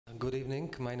Good evening.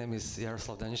 My name is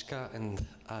Jaroslav Daniška and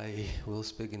I will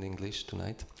speak in English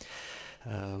tonight.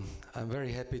 I'm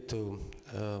very happy to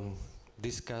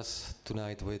discuss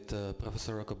tonight with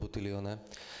Professor Rocco Buttiglione,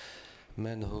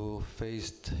 man who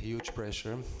faced huge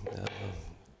pressure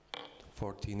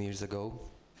 14 years ago.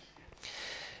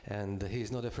 And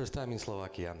he's not the first time in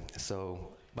Slovakia,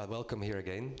 but welcome here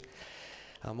again.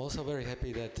 I'm also very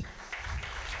happy that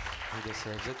he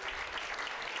deserves it.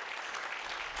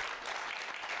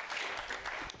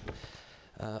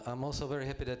 I'm also very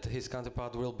happy that his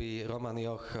counterpart will be Roman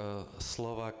Joch,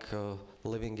 Slovak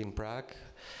living in Prague,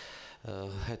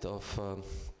 head of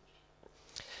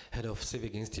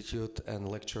Civic Institute and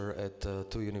lecturer at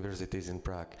two universities in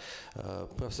Prague.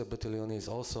 Professor Buttiglione is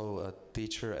also a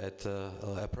teacher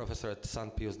a professor at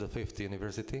St. Pius V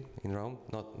University in Rome.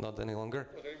 Not any longer.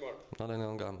 Not anymore. Not any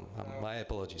longer. My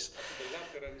apologies. The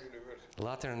Lateran University.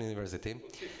 Lateran University.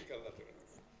 Pontifical Lateran.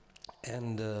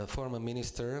 And former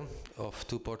minister of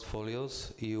two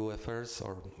portfolios, EU affairs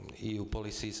or EU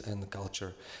policies and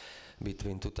culture,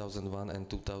 between 2001 and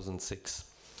 2006.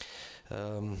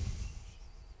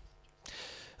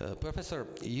 Professor,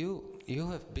 you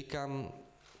have become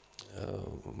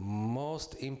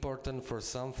most important for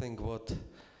something what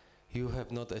you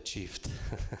have not achieved,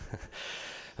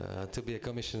 to be a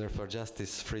commissioner for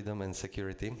justice, freedom and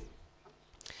security.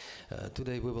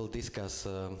 Today we will discuss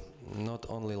not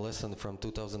only lesson from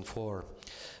 2004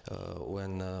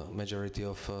 when majority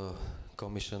of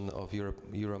Commission of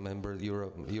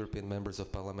European members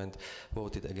of Parliament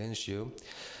voted against you,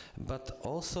 but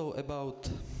also about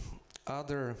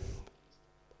other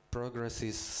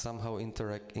progresses somehow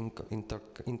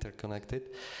interconnected,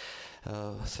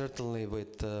 certainly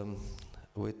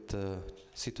with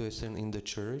situation in the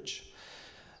Church.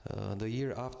 The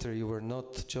year after you were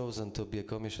not chosen to be a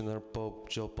commissioner, Pope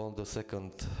John Paul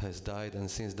II has died, and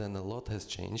since then a lot has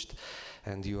changed,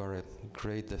 and you are a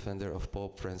great defender of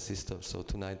Pope Francis. So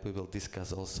tonight we will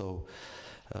discuss also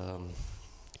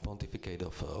pontificate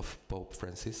of Pope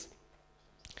Francis.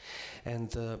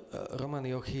 And Roman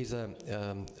Joch, he's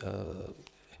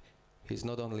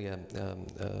not only a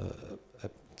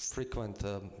frequent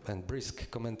and brisk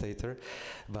commentator,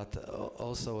 but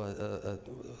also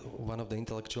one of the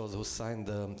intellectuals who signed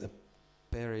the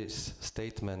Paris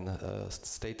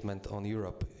statement on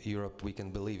Europe we can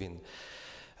believe in.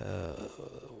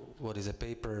 What is a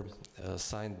paper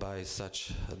signed by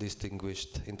such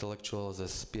distinguished intellectuals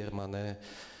as Pierre Manet,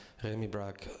 Rémy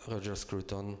Braque, Roger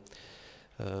Scruton,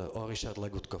 or Richard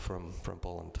Legutko from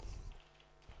Poland.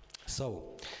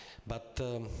 So, but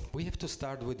we have to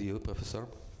start with you, Professor,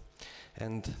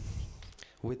 and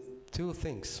with two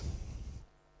things.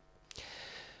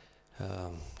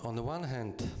 On the one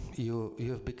hand, you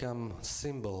have become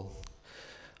symbol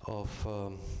of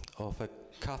a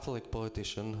Catholic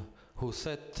politician who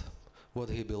said what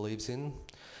he believes in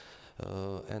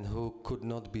and who could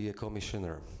not be a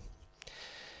commissioner.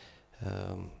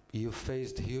 You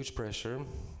faced huge pressure,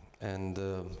 and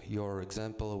your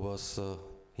example was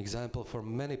example for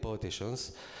many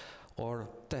politicians, or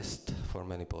test for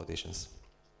many politicians.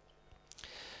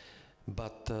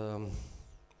 But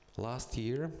last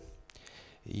year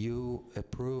you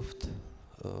approved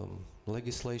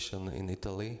legislation in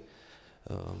Italy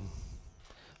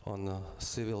on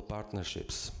civil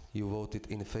partnerships. You voted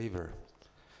in favor.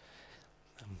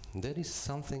 That is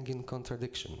something in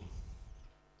contradiction.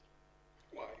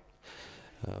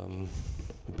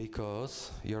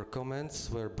 Because your comments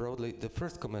were broadly, the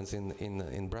first comments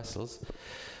in Brussels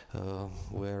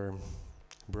were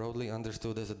broadly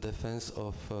understood as a defense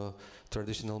of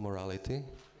traditional morality,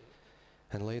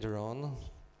 and later on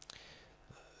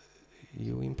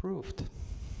you improved.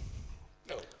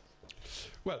 No.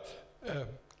 Well,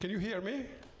 can you hear me?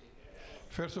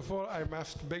 First of all, I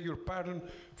must beg your pardon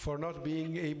for not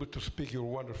being able to speak your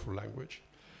wonderful language.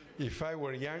 If I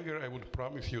were younger, I would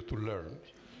promise you to learn.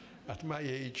 At my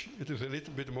age, it is a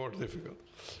little bit more difficult.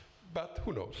 But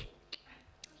who knows?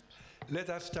 Let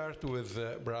us start with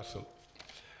Brussels.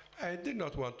 I did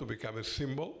not want to become a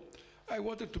symbol. I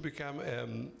wanted to become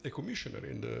a commissioner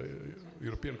in the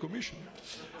European Commission.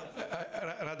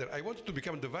 Rather, I wanted to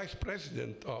become the vice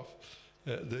president of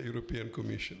the European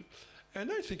Commission.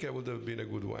 And I think I would have been a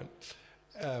good one.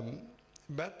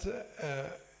 But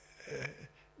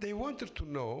they wanted to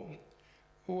know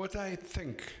what I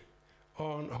think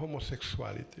on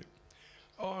homosexuality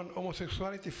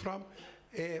from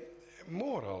a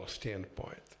moral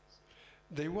standpoint.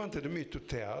 They wanted me to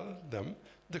tell them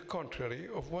the contrary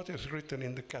of what is written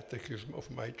in the catechism of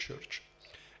my church.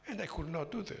 And I could not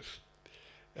do this.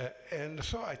 And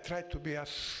so I tried to be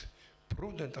as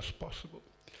prudent as possible.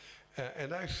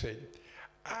 And I said,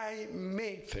 I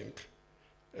may think,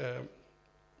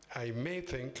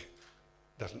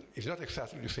 it's not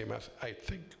exactly the same as I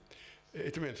think.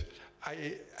 It means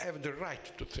I have the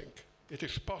right to think. It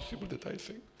is possible that I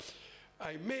think.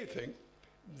 I may think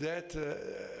that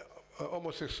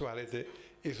homosexuality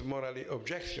is morally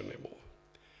objectionable.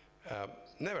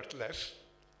 Nevertheless,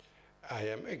 I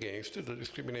am against the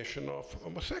discrimination of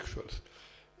homosexuals.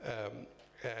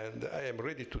 And I am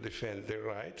ready to defend their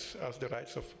rights as the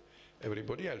rights of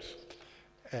everybody else.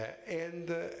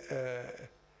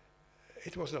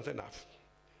 It was not enough.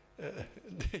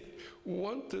 They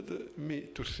wanted me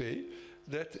to say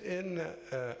that in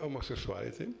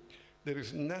homosexuality there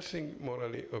is nothing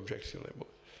morally objectionable.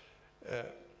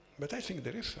 But I think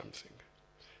there is something.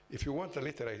 If you want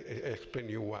later, I explain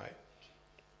you why.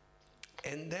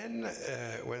 And then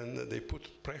when they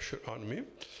put pressure on me,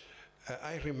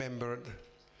 I remembered,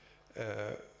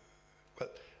 well,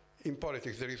 in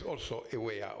politics there is also a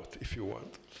way out, if you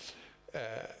want.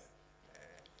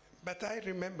 But I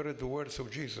remembered the words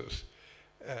of Jesus.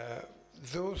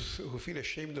 Those who feel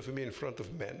ashamed of me in front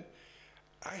of men,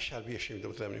 I shall be ashamed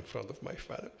of them in front of my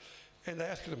Father. And I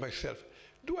asked myself,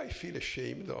 do I feel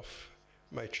ashamed of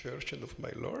my church and of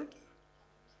my Lord?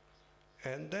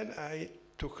 And then I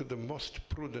took the most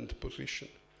prudent position.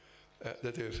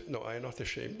 That is, no, I am not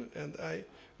ashamed, and I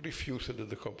refused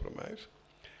the compromise.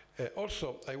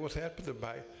 Also, I was helped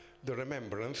by the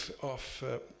remembrance of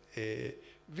a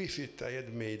visit I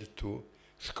had made to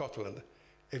Scotland.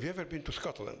 Have you ever been to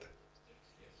Scotland?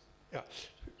 Yes.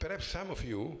 Yeah. Perhaps some of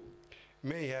you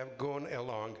may have gone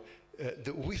along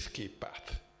the whiskey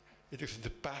path. It is the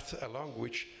path along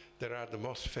which there are the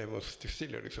most famous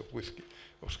distilleries of whiskey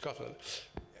of Scotland.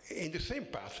 In the same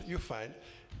path, you find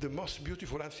the most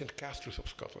beautiful ancient castles of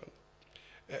Scotland.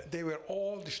 They were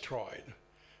all destroyed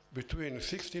between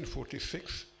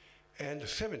 1646 and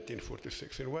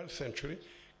 1746. In 1 century,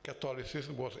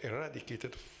 Catholicism was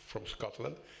eradicated from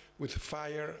Scotland with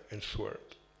fire and sword.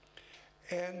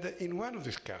 And in one of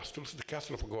these castles, the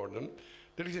Castle of Gordon,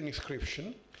 there is an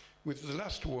inscription with the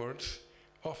last words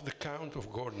of the Count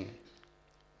of Gordon,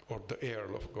 or the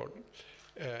Earl of Gordon.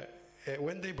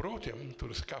 When they brought him to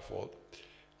the scaffold,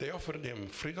 they offered him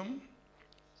freedom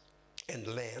and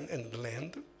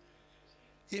land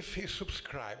if he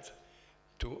subscribed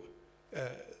to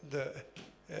the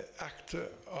act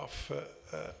of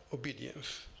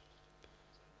obedience.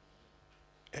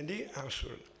 And he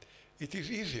answered, it is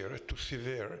easier to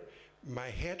sever my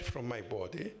head from my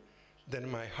body than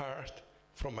my heart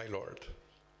from my Lord.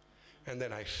 And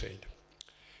then I said,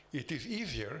 it is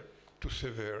easier to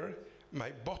sever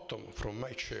my bottom from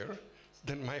my chair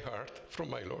than my heart from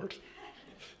my Lord.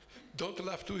 Don't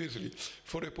laugh too easily.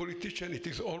 For a politician, it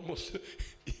is almost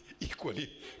equally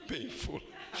painful.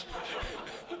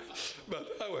 But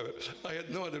however, I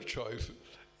had no other choice,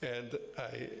 and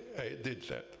I did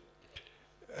that.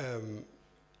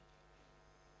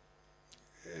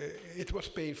 It was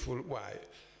painful. Why?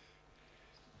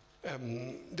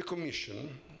 The Commission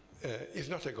is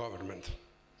not a government.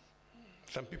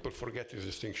 Some people forget this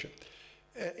distinction.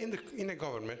 In a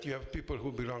government, you have people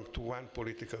who belong to one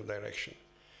political direction.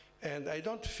 And I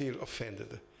don't feel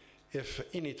offended if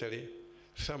in Italy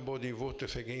somebody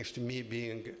votes against me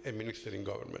being a minister in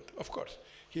government. Of course,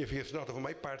 if he is not of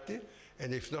my party,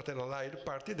 and if not an allied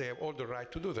party, they have all the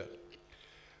right to do that.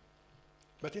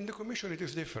 But in the Commission, it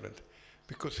is different,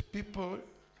 because people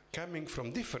coming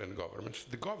from different governments,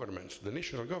 the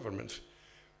national governments,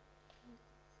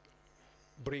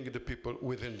 bring the people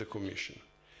within the Commission.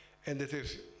 And it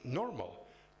is normal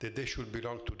that they should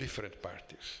belong to different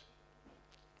parties.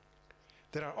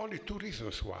 There are only two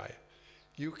reasons why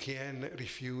you can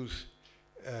refuse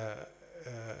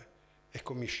a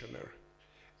commissioner.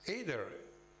 Either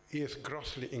he is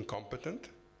grossly incompetent,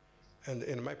 and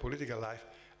in my political life,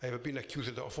 I have been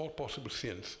accused of all possible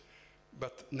sins,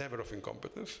 but never of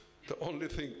incompetence. The only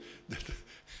thing that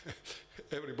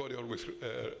everybody always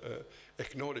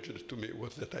acknowledged to me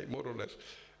was that I more or less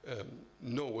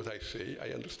know what I say,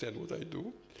 I understand what I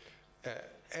do.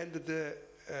 And the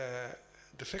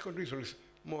second reason is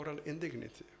moral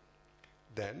indignity.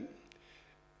 Then,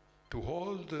 to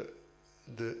hold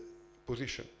the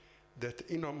position that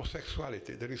in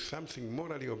homosexuality there is something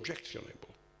morally objectionable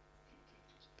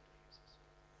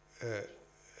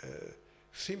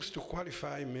seems to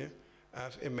qualify me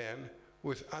as a man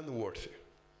who is unworthy.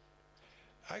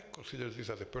 I consider this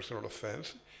as a personal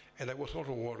offense, and I was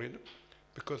also worried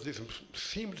because this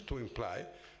seemed to imply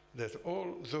that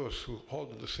all those who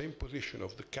hold the same position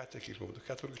of the Catechism of the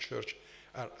Catholic Church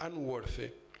are unworthy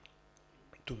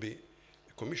to be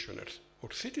commissioners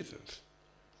or citizens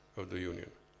of the Union.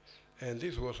 And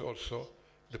this was also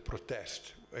the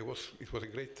protest. It was a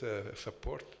great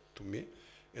support to me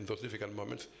in those difficult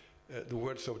moments. The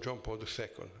words of John Paul II,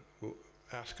 who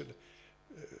asked,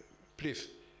 please,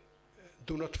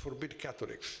 do not forbid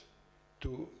Catholics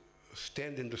to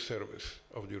stand in the service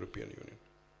of the European Union.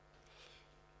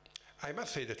 I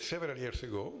must say that several years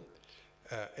ago,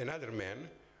 another man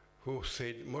who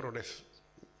said more or less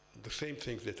the same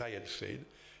things that I had said,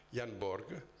 Jan Borg,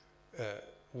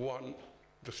 won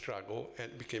the struggle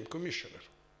and became commissioner.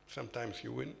 Sometimes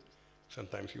you win,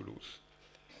 sometimes you lose.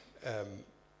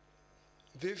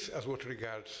 This as what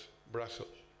regards Brussels.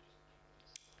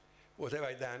 What have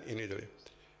I done in Italy?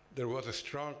 There was a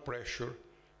strong pressure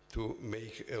to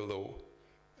make a law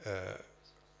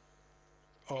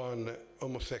on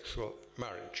homosexual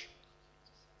marriage.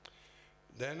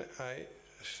 Then I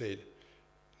said,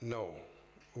 no,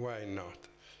 why not?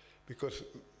 Because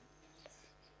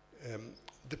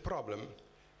the problem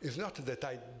is not that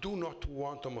I do not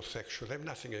want homosexuals. I have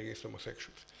nothing against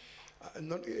homosexuals.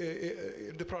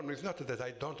 The problem is not that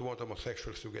I don't want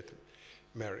homosexuals to get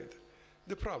married.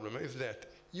 The problem is that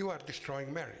you are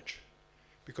destroying marriage,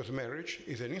 because marriage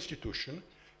is an institution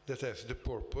that has the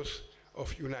purpose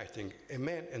of uniting a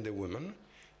man and a woman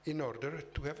in order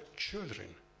to have children.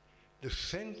 The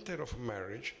center of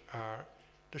marriage are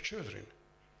the children.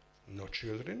 No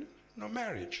children, no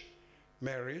marriage.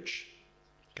 Marriage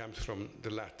comes from the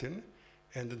Latin,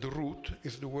 and the root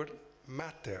is the word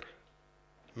mater,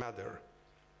 mother.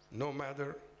 No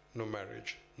mother, no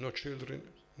marriage. No children,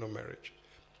 no marriage.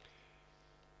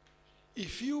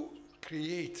 If you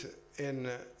create an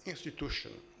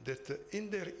institution that in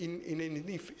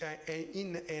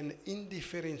an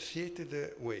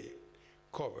indifferentiated way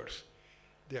covers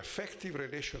the affective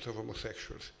relations of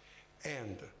homosexuals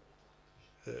and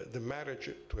the marriage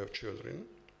to have children,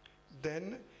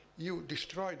 then you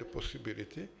destroy the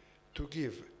possibility to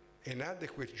give an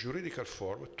adequate juridical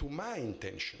form to my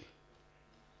intention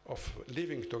of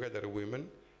living together with women,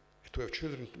 to have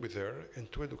children with her, and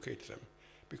to educate them.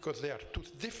 Because they are two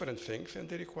different things and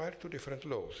they require two different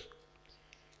laws.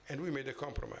 And we made a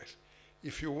compromise.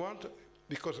 If you want,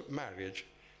 because marriage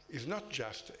is not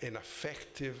just an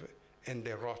affective and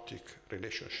erotic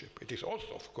relationship. It is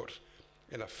also, of course,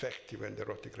 an affective and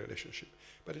erotic relationship.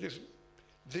 But it is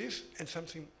this and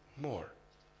something more.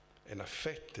 An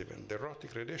affective and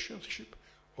erotic relationship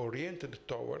oriented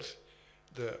towards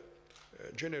the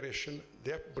generation,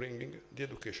 the upbringing, the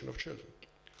education of children.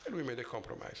 And we made a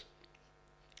compromise.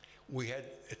 We had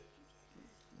a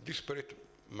disparate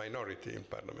minority in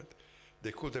Parliament.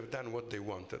 They could have done what they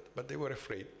wanted, but they were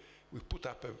afraid. We put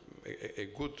up a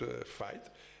good fight,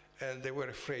 and they were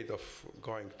afraid of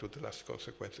going to the last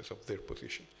consequences of their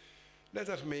position. Let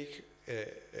us make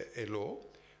a law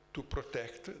to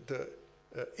protect the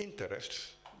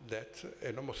interests that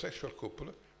an homosexual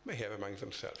couple may have among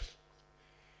themselves.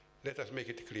 Let us make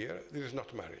it clear, this is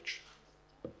not marriage.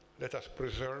 Let us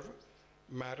preserve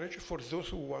marriage for those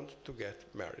who want to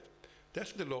get married.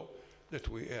 That's the law that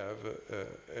we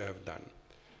have done.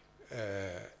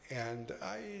 And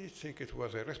I think it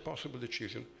was a responsible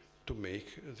decision to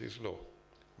make this law.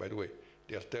 By the way,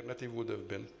 the alternative would have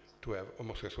been to have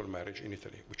homosexual marriage in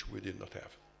Italy, which we did not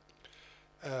have.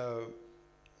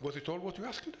 Was it all what you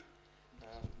asked?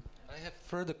 I have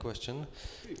further question.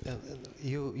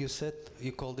 You said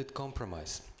you called it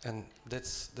compromise, and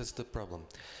that's the problem,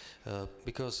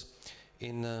 because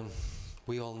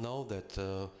we all know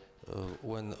that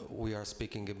when we are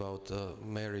speaking about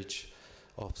marriage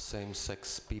of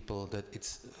same-sex people,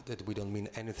 that we don't mean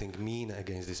anything mean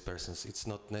against these persons. It's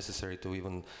not necessary to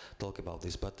even talk about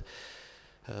this, but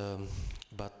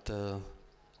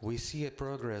we see a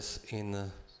progress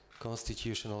in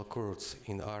constitutional courts,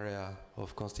 in area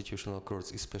of constitutional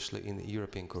courts, especially in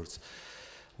European courts,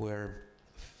 where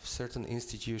certain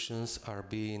institutions are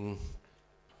being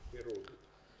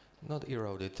not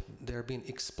eroded, they're being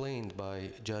explained by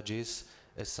judges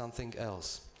as something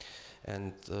else.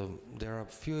 And there are a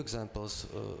few examples,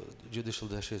 judicial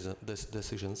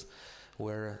decisions,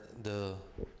 where the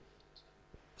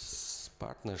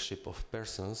partnership of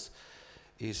persons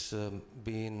is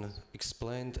being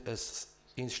explained as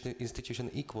institution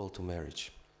equal to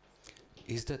marriage.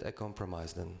 Is that a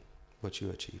compromise then, what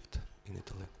you achieved in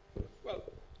Italy? Well,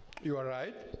 you are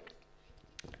right.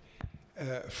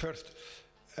 First,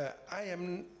 I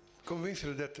am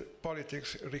convinced that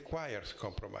politics requires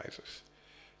compromises.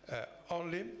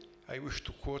 Only, I wish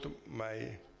to quote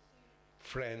my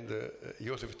friend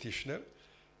Josef Tischner,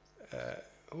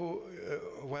 who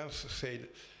once said,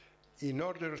 in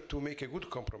order to make a good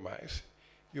compromise,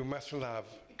 you must love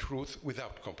truth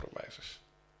without compromises.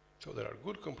 So there are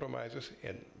good compromises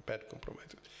and bad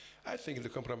compromises. I think the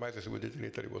compromises we did in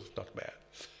Italy was not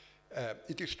bad.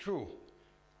 It is true,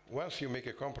 once you make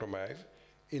a compromise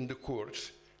in the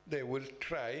courts, they will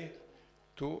try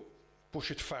to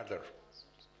push it further,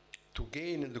 to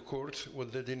gain in the courts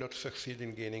what they did not succeed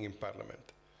in gaining in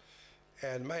parliament.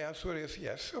 And my answer is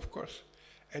yes, of course.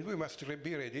 And we must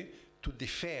be ready to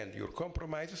defend your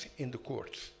compromises in the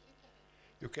courts.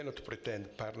 You cannot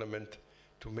pretend parliament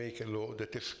to make a law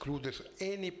that excludes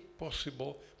any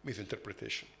possible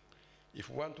misinterpretation. If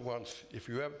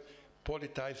you have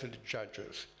politicized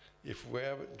judges, if we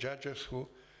have judges who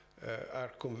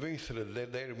are convinced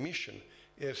that their mission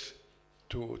is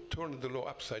to turn the law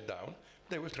upside down,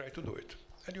 they will try to do it.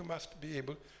 And you must be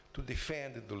able to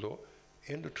defend the law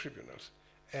in the tribunals.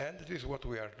 And this is what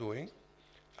we are doing.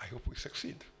 I hope we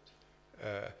succeed.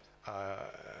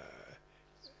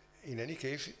 In any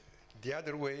case, the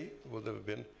other way would have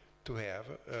been to have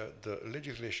the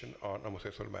legislation on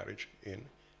homosexual marriage in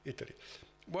Italy.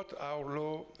 What our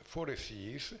law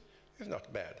foresees is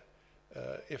not bad.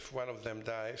 If one of them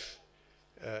dies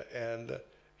and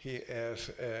he has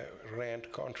a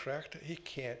rent contract,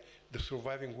 the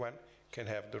surviving one can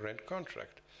have the rent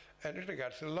contract. And it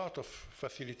regards a lot of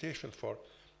facilitation for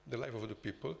the life of the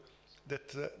people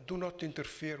that do not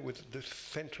interfere with the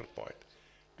central point.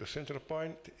 The central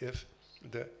point is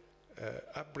the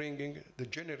upbringing, the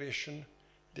generation,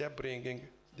 the upbringing,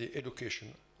 the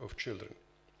education of children.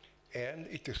 And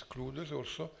it excludes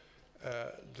also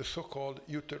the so-called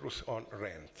uterus on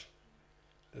rent.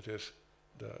 That is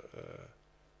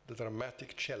the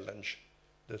dramatic challenge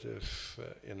that is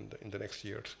in the next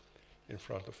years in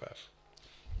front of us.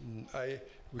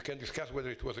 We can discuss whether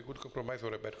it was a good compromise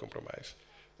or a bad compromise,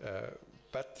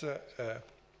 but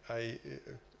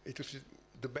it is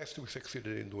the best we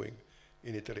succeeded in doing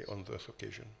in Italy on this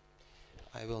occasion.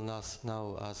 I will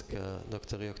now ask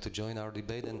Dr. Joch to join our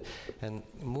debate and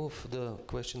move the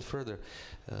question further.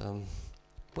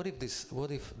 What if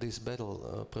this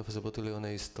battle Professor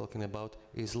Buttiglione is talking about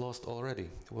is lost already?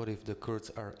 What if the Kurds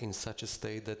are in such a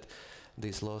state that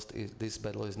this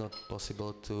battle is not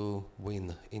possible to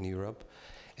win in Europe?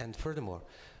 And furthermore,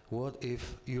 what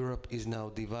if Europe is now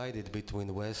divided between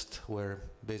the West, where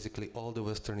basically all the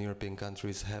Western European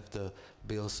countries have the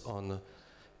bills on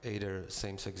either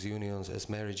same-sex unions as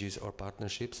marriages or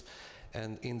partnerships,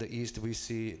 and in the East we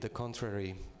see the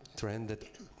contrary trend that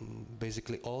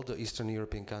basically all the Eastern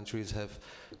European countries have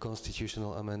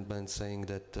constitutional amendments saying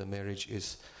that marriage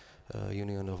is a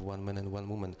union of one man and one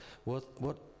woman.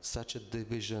 What such a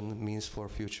division means for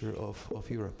future of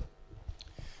Europe?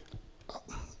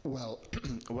 Well,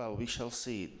 we shall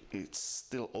see. It's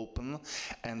still open,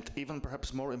 and even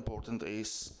perhaps more important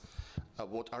is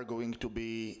what are going to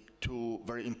be two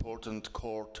very important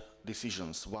court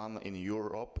decisions, one in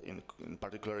Europe, in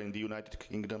particular in the United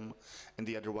Kingdom, and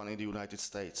the other one in the United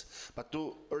States. But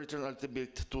to return a little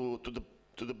bit to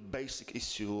the basic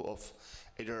issue of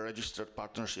either registered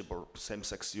partnership or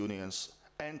same-sex unions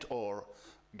and or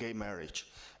gay marriage.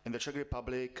 In the Czech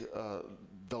Republic,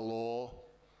 the law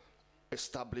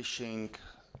establishing,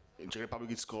 in Czech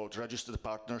Republic it's called registered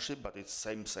partnership, but it's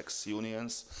same-sex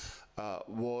unions,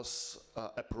 was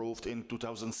approved in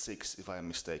 2006, if I am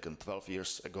mistaken, 12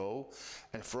 years ago.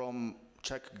 And from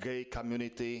Czech gay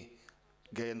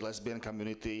and lesbian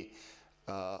community,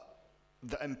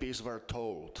 the MPs were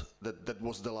told that that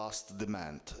was the last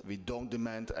demand. We don't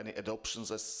demand any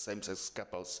adoptions as same-sex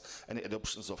couples, any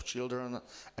adoptions of children,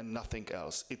 and nothing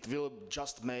else. It will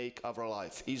just make our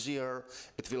life easier.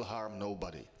 It will harm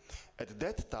nobody. At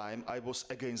that time, I was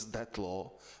against that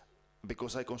law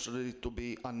because I considered it to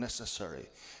be unnecessary.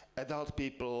 Adult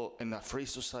people in a free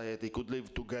society could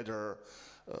live together,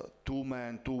 2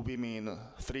 men, 2 women,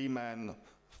 3 men,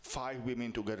 5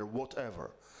 women together, whatever.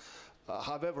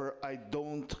 However, I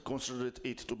don't consider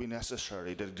it to be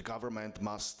necessary that the government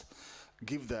must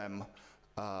give them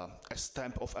a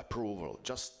stamp of approval.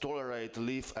 Just tolerate,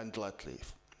 live and let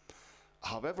live.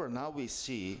 However, now we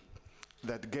see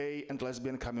that gay and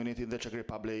lesbian community in the Czech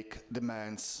Republic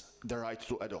demands the right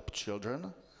to adopt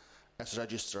children as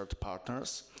registered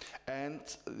partners. And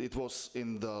it was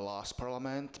in the last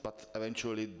parliament, but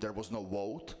eventually there was no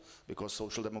vote because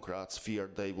Social Democrats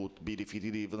feared they would be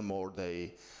defeated even more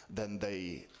than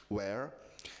they were.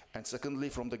 And secondly,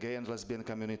 from the gay and lesbian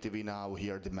community, we now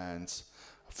hear demands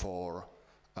for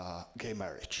gay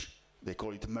marriage. They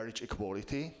call it marriage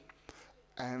equality.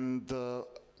 And the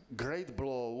great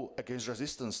blow against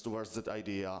resistance towards that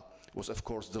idea was, of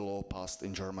course, the law passed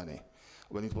in Germany.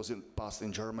 When it was passed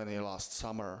in Germany last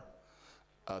summer,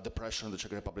 the pressure on the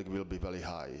Czech Republic will be very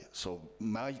high. So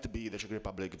might be the Czech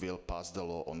Republic will pass the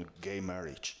law on gay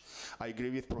marriage. I agree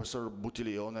with Professor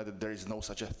Buttiglione that there is no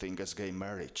such a thing as gay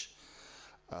marriage.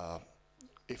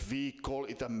 If we call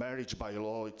it a marriage by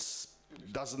law, it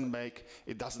doesn't make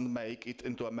it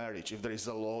into a marriage. If there is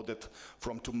a law that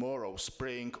from tomorrow,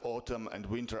 spring, autumn, and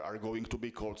winter are going to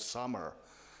be called summer,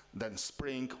 then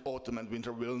spring, autumn, and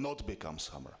winter will not become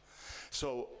summer.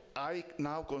 So I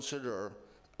now consider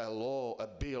a law, a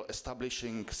bill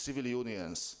establishing civil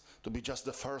unions to be just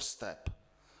the first step,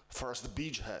 first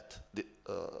beachhead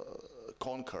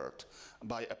conquered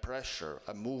by a pressure,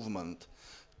 a movement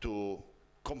to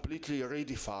completely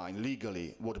redefine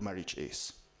legally what marriage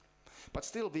is. But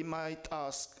still we might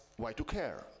ask, why to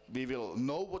care? We will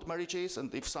know what marriage is,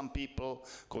 and if some people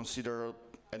consider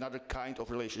another kind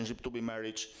of relationship to be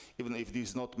marriage, even if this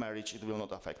is not marriage, it will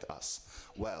not affect us.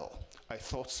 Well, I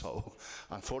thought so.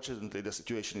 Unfortunately, the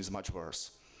situation is much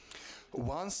worse.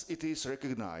 Once it is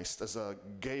recognized as a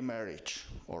gay marriage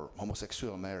or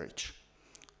homosexual marriage,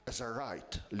 as a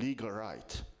right, legal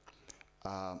right,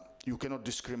 you cannot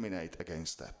discriminate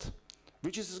against that.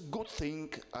 Which is a good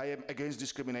thing. I am against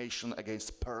discrimination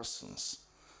against persons.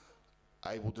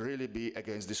 I would really be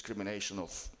against discrimination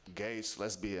of gays,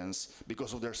 lesbians,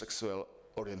 because of their sexual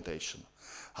orientation.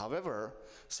 However,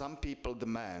 some people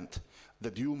demand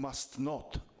that you must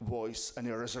not voice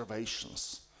any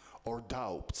reservations or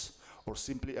doubts or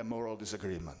simply a moral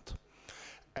disagreement.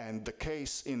 And the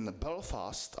case in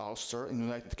Belfast, Ulster, in the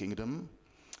United Kingdom,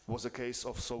 was a case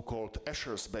of so-called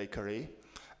Escher's Bakery,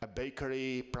 a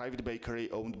bakery, private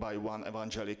bakery owned by one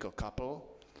evangelical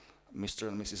couple, Mr.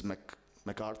 and Mrs.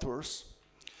 MacArthur's,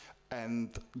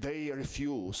 and they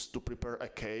refused to prepare a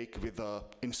cake with the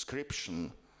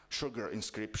inscription, sugar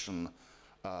inscription,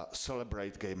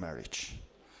 celebrate gay marriage.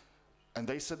 And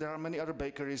they said there are many other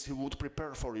bakeries who would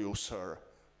prepare for you, sir,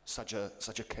 such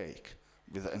a cake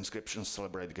with the inscription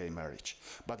celebrate gay marriage.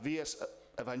 But we as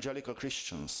evangelical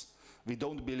Christians, we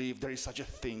don't believe there is such a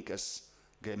thing as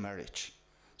gay marriage.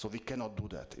 So we cannot do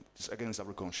that. It's against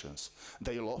our conscience.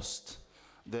 They lost.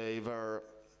 They were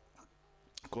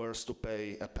coerced to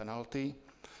pay a penalty.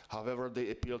 However,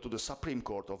 they appealed to the Supreme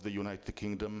Court of the United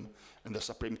Kingdom, and the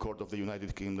Supreme Court of the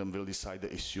United Kingdom will decide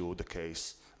the issue, the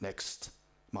case, next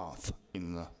month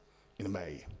in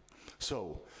May.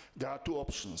 So there are two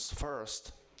options.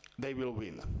 First, they will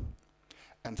win.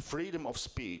 And freedom of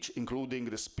speech, including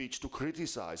the speech to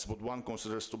criticize what one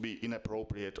considers to be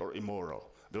inappropriate or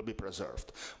immoral, will be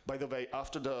preserved. By the way,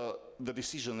 after the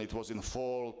decision, it was in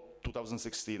fall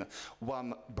 2016,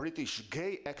 one British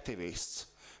gay activist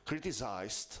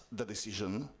criticized the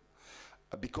decision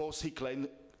because he claimed,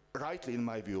 rightly in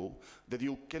my view, that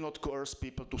you cannot coerce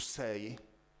people to say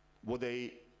what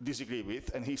they disagree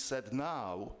with, and he said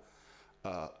now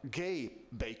gay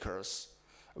bakers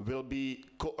will be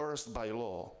coerced by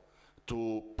law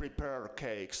to prepare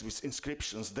cakes with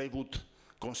inscriptions they would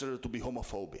consider to be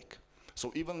homophobic.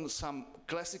 So even some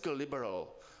classical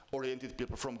liberal-oriented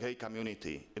people from gay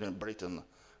community in Britain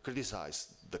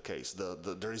criticized the case,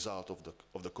 the result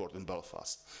of the court in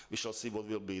Belfast. We shall see what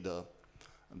will be the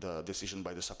decision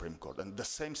by the Supreme Court. And the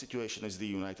same situation is the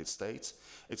United States.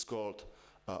 It's called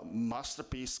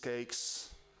Masterpiece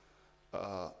Cakes,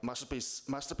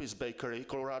 Masterpiece Bakery,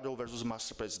 Colorado versus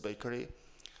Masterpiece Bakery,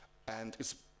 and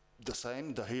it's the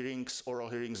same. The hearings, oral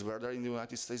hearings, were there in the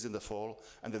United States in the fall,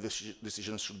 and the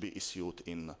decision should be issued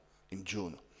in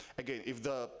June. Again, if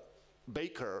the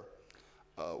baker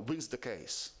wins the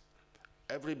case,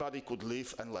 everybody could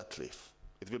live and let live.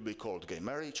 It will be called gay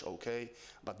marriage, okay,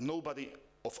 but nobody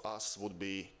of us would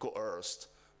be coerced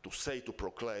to say, to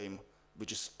proclaim,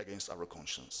 which is against our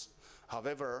conscience.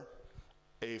 However,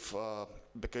 if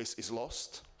the case is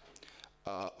lost,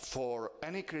 for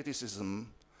any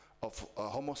criticism of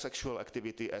homosexual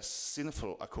activity as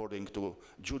sinful according to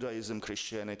Judaism,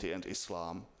 Christianity, and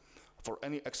Islam, for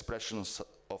any expressions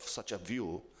of such a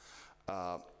view,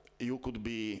 you could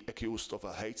be accused of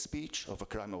a hate speech, of a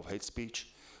crime of hate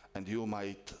speech, and you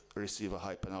might receive a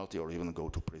high penalty or even go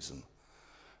to prison.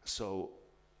 So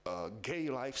gay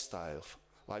lifestyle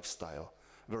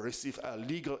will receive a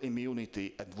legal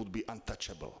immunity and would be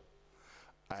untouchable.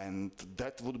 And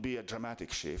that would be a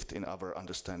dramatic shift in our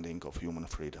understanding of human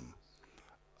freedom.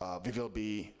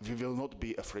 We will not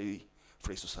be a free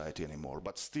society anymore.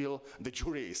 But still, the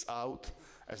jury is out,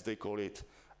 as they call it.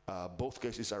 Both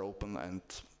cases are open, and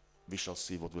we shall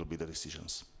see what will be the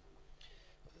decisions.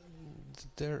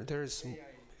 There is...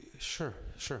 Sure,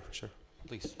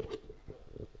 please.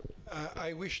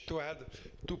 I wish to add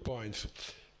 2 points,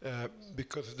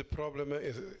 because the problem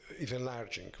is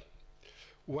enlarging.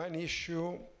 One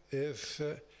issue is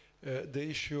the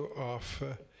issue of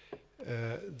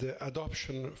the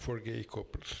adoption for gay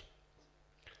couples.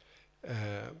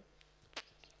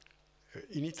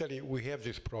 In Italy, we have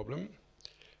this problem.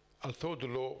 Although the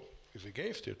law is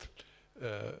against it,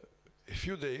 a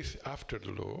few days after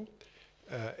the law,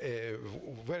 a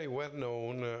very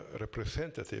well-known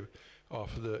representative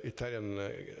of the Italian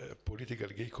political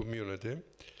gay community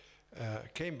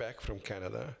came back from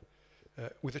Canada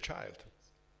with a child.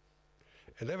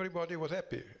 And everybody was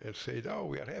happy and said, oh,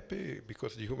 we are happy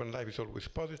because the human life is always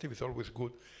positive, it's always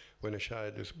good when a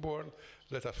child is born.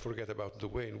 Let us forget about the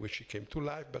way in which he came to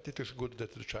life, but it is good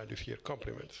that the child is here,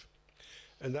 compliments.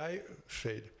 And I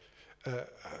said,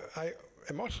 I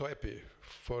am also happy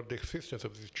for the existence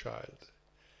of this child,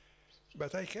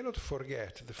 but I cannot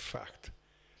forget the fact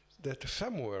that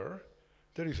somewhere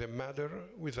there is a mother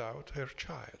without her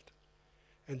child,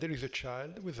 and there is a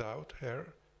child without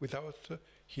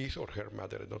his or her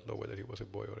mother. I don't know whether he was a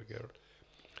boy or a girl.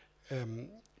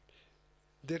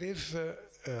 There is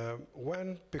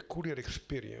one peculiar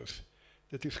experience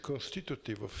that is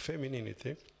constitutive of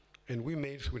femininity, and we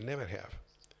males will never have.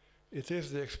 It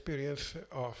is the experience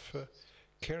of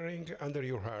carrying under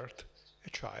your heart a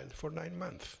child for 9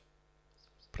 months,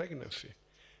 pregnancy,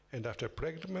 and after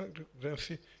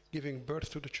pregnancy, giving birth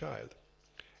to the child.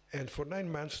 And for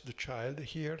 9 months, the child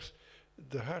hears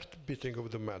the heart beating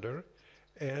of the mother,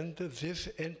 and this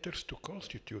enters to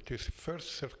constitute his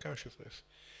first self-consciousness.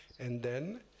 And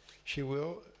then she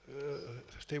will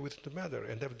stay with the mother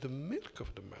and have the milk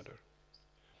of the mother.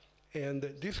 And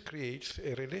this creates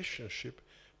a relationship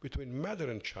between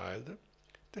mother and child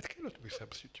that cannot be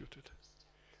substituted.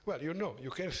 Well, you know,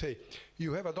 you can say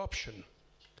you have adoption,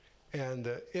 and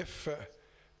if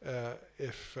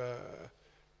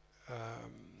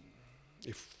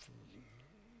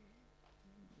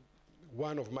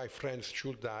one of my friends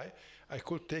should die, I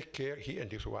could take care, he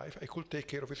and his wife, I could take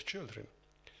care of his children.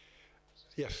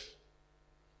 Yes,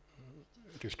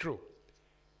 it is true.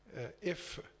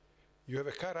 If you have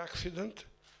a car accident,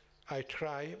 I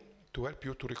try to help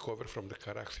you to recover from the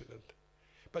car accident.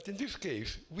 But in this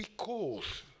case, we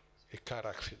cause a car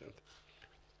accident.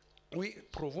 We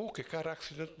provoke a car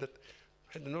accident that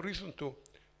had no reason to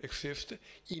exist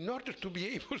in order to be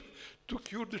able to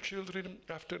cure the children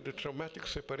after the traumatic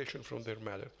separation from their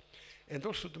mother. And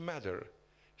also the mother,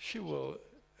 she will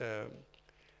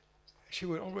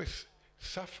always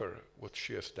suffer what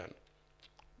she has done.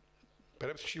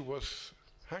 Perhaps she was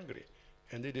hungry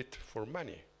and did it for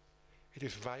money. It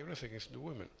is violence against the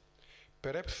woman.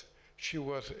 Perhaps she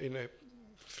was in a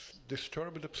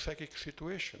disturbed psychic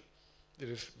situation. There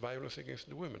is violence against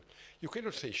the women. You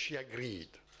cannot say she agreed.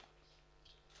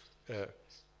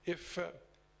 If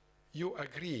you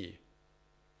agree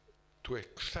to a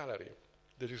salary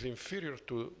that is inferior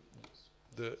to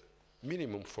the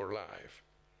minimum for life,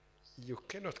 you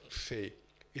cannot say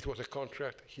it was a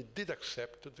contract, he did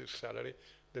accept this salary,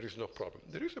 there is no problem.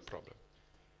 There is a problem.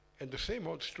 And the same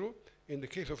holds true in the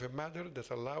case of a mother that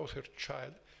allows her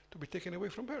child to be taken away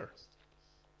from her.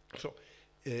 So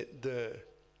the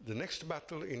next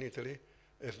battle in Italy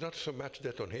is not so much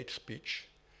that on hate speech,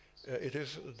 it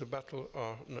is the battle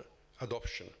on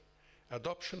adoption.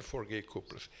 Adoption for gay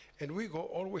couples. And we go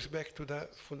always back to the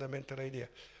fundamental idea.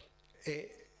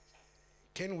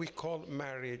 Can we call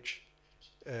marriage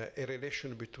a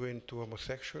relation between two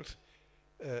homosexuals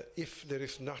if there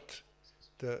is not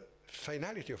the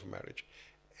finality of marriage?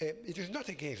 It is not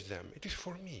against them, it is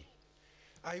for me.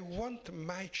 I want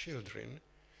my children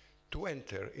to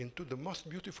enter into the most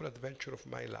beautiful adventure of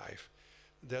my life,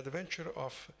 the adventure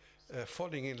of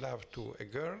falling in love to a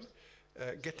girl,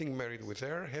 getting married with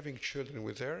her, having children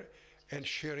with her, and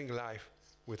sharing life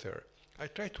with her. I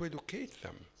try to educate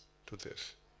them to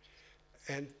this.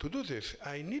 And to do this,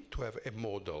 I need to have a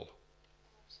model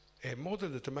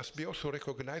that must be also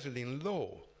recognized in law.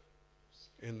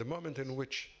 In the moment in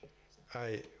which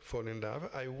I fall in love,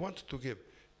 I want to give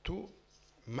to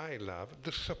my love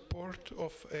the support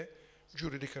of a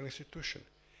juridical institution.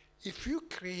 If you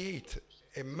create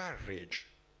a marriage,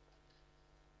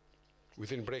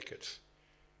 within brackets,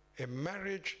 a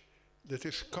marriage that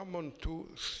is common to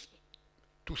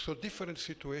so different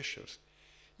situations,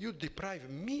 you deprive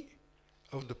me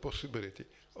of the possibility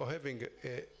of having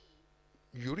a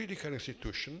juridical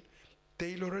institution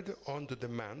tailored on the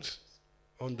demands,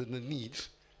 on the needs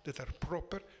that are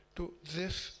proper to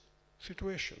this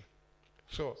situation.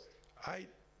 So I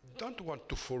don't want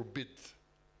to forbid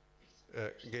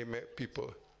gay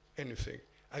people anything.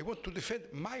 I want to defend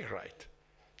my right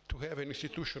to have an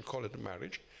institution called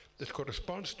marriage that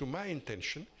corresponds to my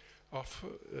intention of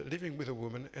living with a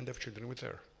woman and have children with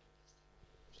her.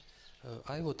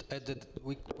 I would add that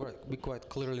we quite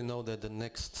clearly know that the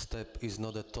next step is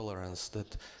not a tolerance,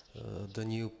 that the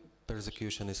new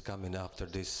persecution is coming after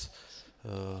this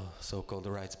so-called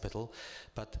rights battle.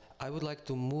 But I would like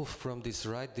to move from this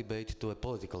right debate to a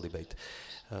political debate.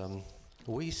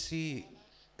 We see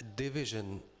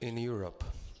division in Europe.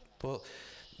 Well,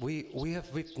 we have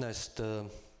witnessed a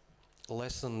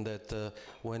lesson that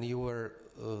when you were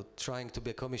trying to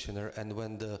be a commissioner and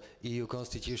when the EU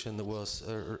constitution was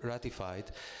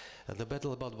ratified, the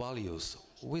battle about values.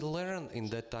 We learned in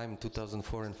that time,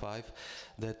 2004 and 5,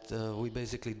 that we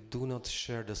basically do not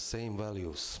share the same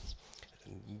values.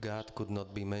 God could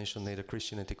not be mentioned, neither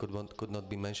Christianity could not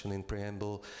be mentioned in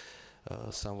preamble.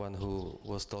 Someone who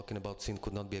was talking about sin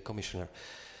could not be a commissioner.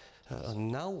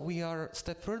 Now we are a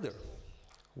step further.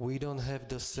 We don't have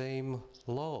the same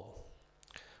law.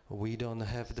 We don't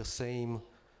have the same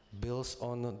bills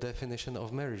on definition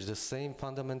of marriage. The same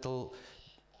fundamental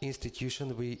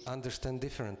institution we understand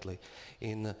differently.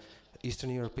 In Eastern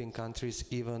European countries,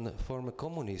 even former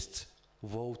communists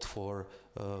vote for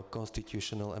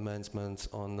constitutional amendments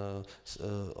on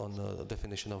the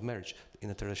definition of marriage in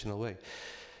a traditional way.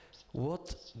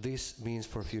 What this means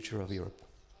for future of Europe,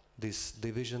 this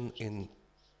division in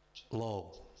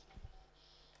law.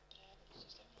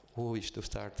 Who wishes to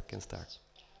start can start.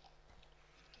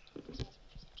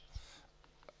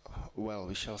 Well,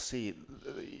 we shall see.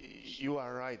 You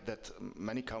are right that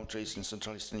many countries in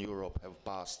Central Eastern Europe have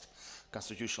passed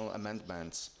constitutional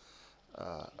amendments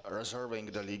reserving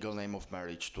the legal name of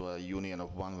marriage to a union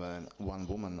of one man, one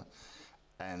woman.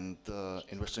 And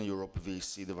in Western Europe, we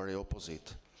see the very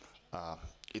opposite.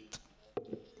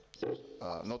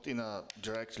 Not in a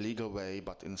direct legal way,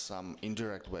 but in some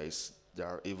indirect ways, there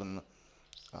are even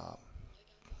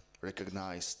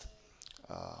recognized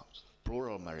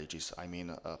plural marriages, I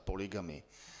mean polygamy.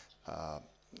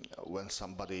 When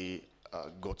somebody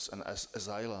got an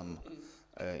asylum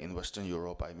in Western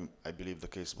Europe, I believe the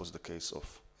case was the case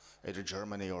of either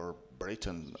Germany or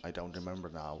Britain, I don't remember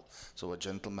now. So a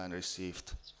gentleman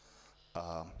received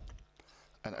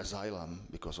an asylum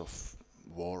because of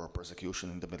war or persecution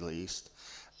in the Middle East,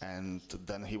 and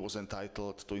then he was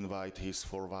entitled to invite his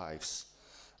 4 wives,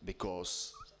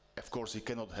 because of course he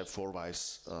cannot have 4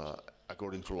 wives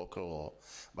according to local law,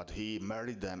 but he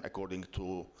married them according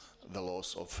to the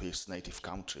laws of his native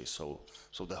country. So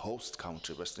the host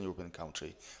country, Western European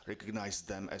country, recognized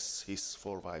them as his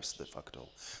 4 wives de facto.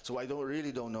 So I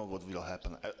really don't know what will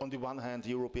happen. On the one hand, the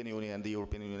European Union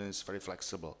is very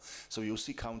flexible. So you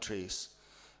see countries,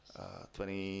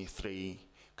 23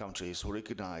 countries who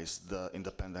recognize the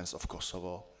independence of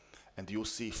Kosovo, and you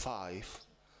see 5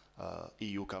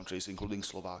 EU countries, including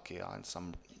Slovakia and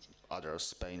some others,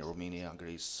 Spain, Romania,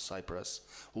 Greece, Cyprus,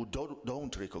 who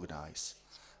don't recognize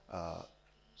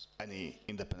any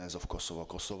independence of Kosovo.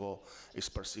 Kosovo is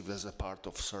perceived as a part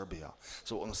of Serbia.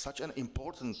 So on such an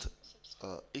important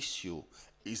issue,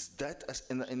 is that as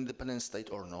an independent state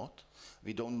or not?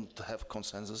 We don't have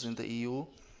consensus in the EU,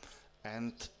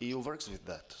 and EU works with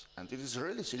that. And it is a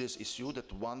really serious issue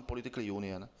that one political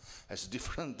union has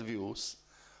different views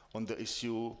on the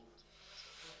issue.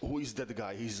 Who is that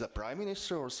guy? He's a prime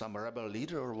minister or some rebel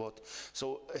leader or what?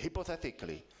 So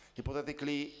hypothetically,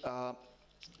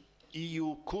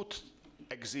 EU could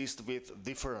exist with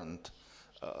different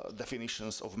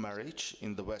definitions of marriage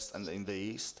in the West and in the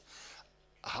East.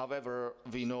 However,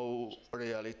 we know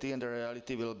reality, and the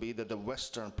reality will be that the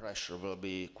Western pressure will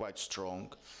be quite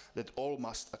strong, that all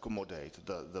must accommodate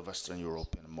the Western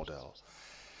European model.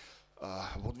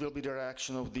 What will be the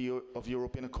reaction of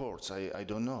European courts? I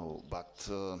don't know, but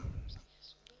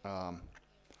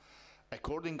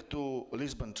according to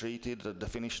Lisbon Treaty, the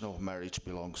definition of marriage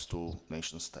belongs to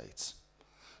nation states.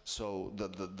 So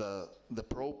the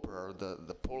proper,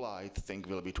 the polite thing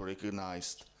will be to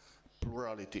recognize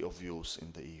plurality of views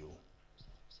in the EU.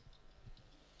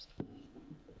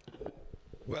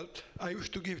 Well, I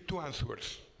wish to give 2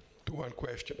 answers to one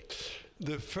question.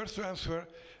 The first answer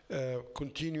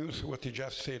continues what he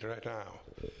just said right now.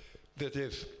 That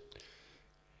is,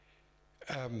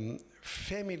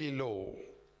 family law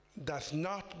does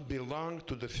not belong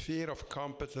to the sphere of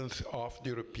competence of the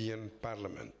European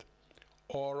Parliament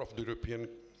or of the European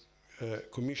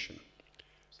Commission.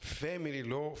 Family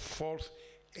law falls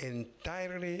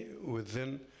entirely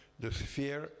within the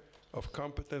sphere of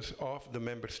competence of the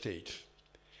member states.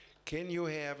 Can you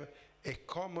have a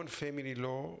common family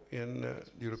law in the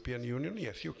European Union?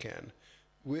 Yes, you can.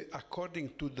 According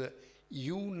to the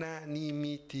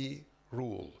unanimity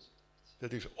rule,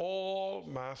 that is, all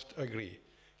must agree.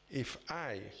 If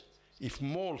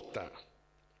Malta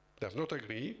does not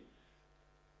agree,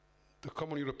 the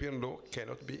common European law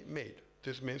cannot be made.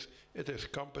 This means it is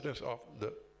competence of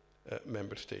the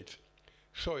member states.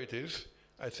 So it is.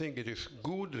 I think it is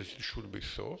good that it should be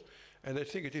so. And I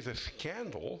think it is a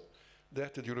scandal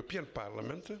that the European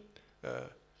Parliament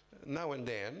now and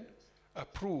then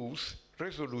approves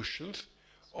resolutions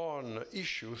on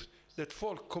issues that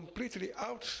fall completely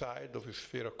outside of his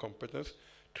sphere of competence,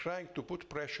 trying to put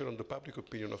pressure on the public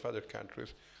opinion of other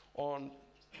countries on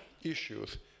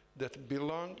issues that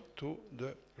belong to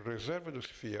the reserved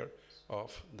sphere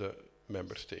of the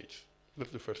member states.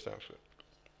 That's the first answer.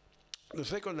 The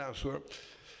second answer,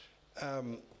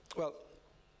 well,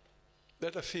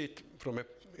 let us see it from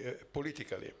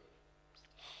politically.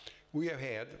 We have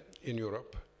had in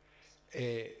Europe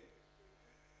a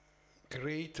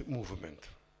great movement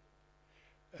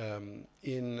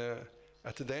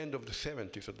at the end of the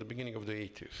 70s, at the beginning of the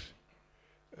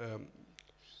 80s.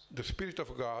 The Spirit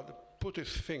of God put his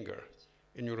finger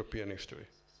in European history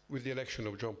with the election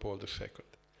of John Paul II.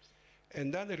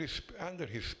 And under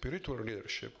his spiritual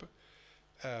leadership,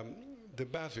 the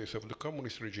basis of the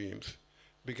communist regimes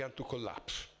began to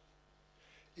collapse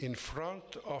in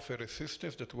front of a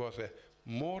resistance that was a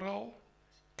moral,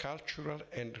 cultural,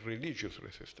 and religious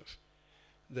resistance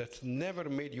that never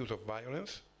made use of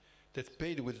violence, that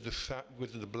paid with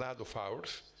the blood of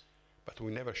ours, but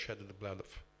we never shed the blood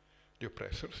of the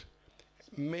oppressors,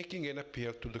 making an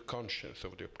appeal to the conscience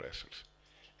of the oppressors.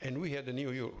 And we had a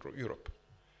new Europe.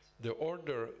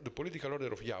 The political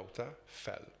order of Yalta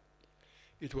fell.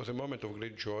 It was a moment of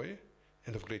great joy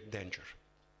and of great danger,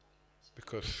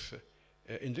 because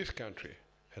in this country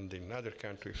and in other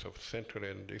countries of Central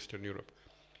and Eastern Europe,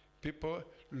 people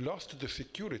lost the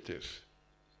securities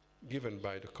given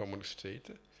by the communist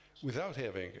state without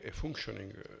having a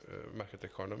functioning market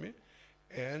economy,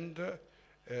 and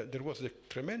there was the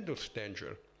tremendous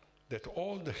danger that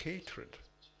all the hatred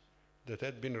that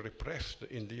had been repressed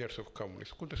in the years of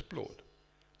communism could explode.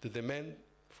 The demand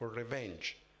for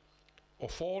revenge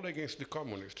of all against the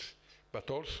communists, but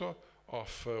also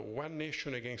of one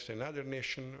nation against another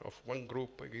nation, of one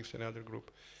group against another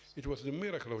group. It was the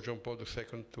miracle of John Paul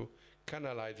II to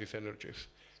canalize these energies,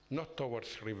 not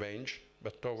towards revenge,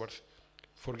 but towards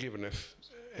forgiveness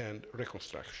and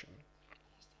reconstruction.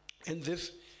 And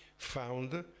this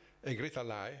found a great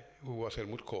ally, who was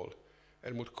Helmut Kohl.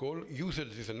 Helmut Kohl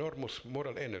used this enormous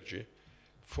moral energy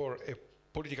for a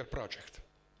political project.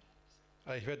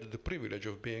 I had the privilege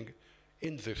of being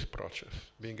in this process,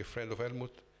 being a friend of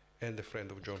Helmut and a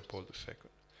friend of John Paul II,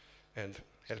 and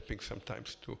helping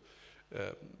sometimes to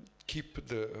keep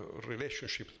the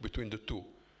relationships between the two,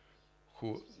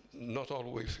 who not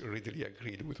always readily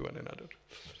agreed with one another,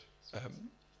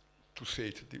 to say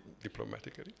it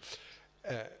diplomatically.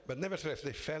 But nevertheless,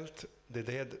 they felt that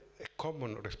they had a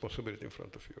common responsibility in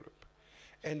front of Europe.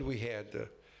 And we had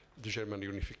the German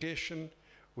unification,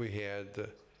 we had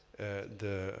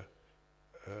the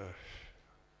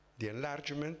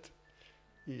enlargement,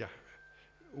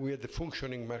 we had the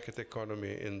functioning market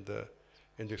economy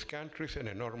in these countries, an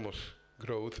enormous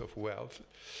growth of wealth.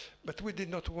 But we did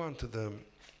not want the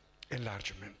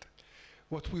enlargement.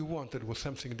 What we wanted was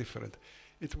something different.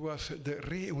 It was the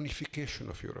reunification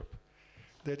of Europe.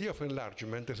 The idea of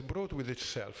enlargement has brought with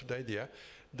itself the idea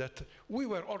that we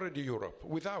were already Europe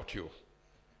without you.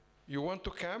 You want to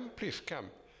come? Please come,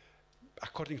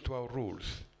 according to our rules.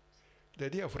 The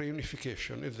idea of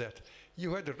reunification is that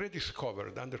you had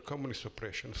rediscovered under communist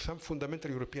oppression some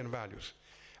fundamental European values.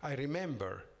 I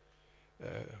remember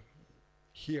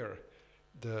here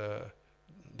the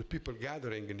people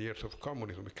gathering in the years of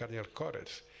communism with Cardinal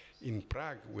Koretz in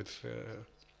Prague with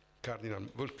Cardinal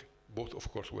Wolk. Both,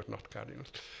 of course, were not cardinals.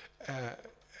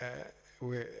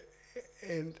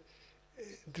 And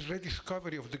the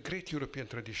rediscovery of the great European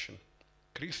tradition,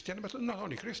 Christian, but not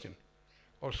only Christian,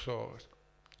 also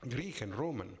Greek and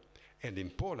Roman, and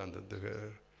in Poland,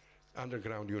 the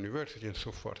underground university and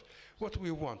so forth. What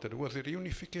we wanted was a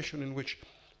reunification in which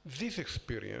this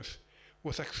experience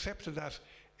was accepted as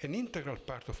an integral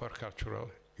part of our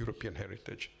cultural European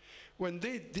heritage. When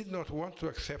they did not want to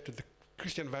accept the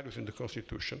Christian values in the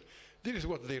Constitution, this is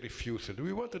what they refused.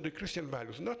 We wanted the Christian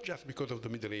values, not just because of the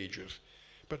Middle Ages,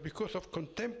 but because of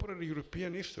contemporary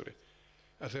European history,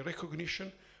 as a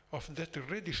recognition of that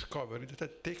rediscovery that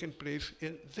had taken place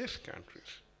in these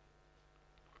countries.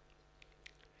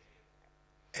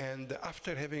 And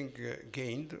after having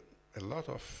gained a lot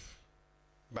of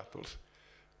battles,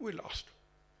 we lost.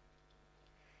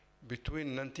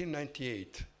 Between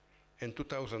 1998 and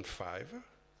 2005,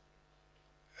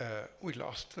 we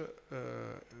lost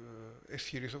a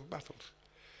series of battles.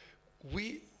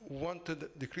 We wanted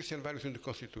the Christian values in the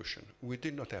Constitution. We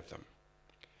did not have them.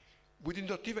 We did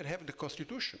not even have the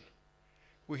constitution.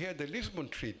 We had the Lisbon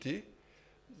Treaty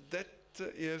that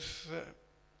is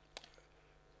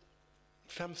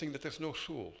something that has no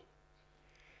soul.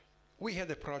 We had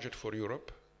a project for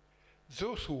Europe.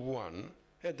 Those who won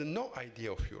had no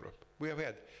idea of Europe. We have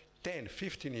had 10,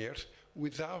 15 years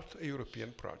without a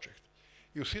European project.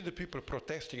 You see the people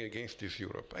protesting against this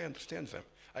Europe. I understand them.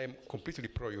 I am completely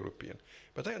pro-European.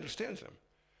 But I understand them.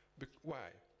 Why?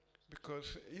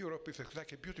 Because Europe is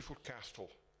like a beautiful castle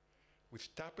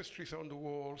with tapestries on the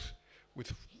walls,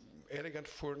 with elegant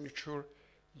furniture,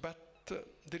 but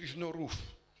there is no roof,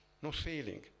 no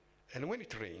ceiling. And when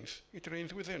it rains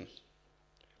within.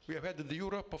 We have had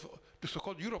the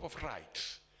so-called Europe of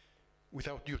rights,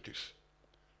 without duties.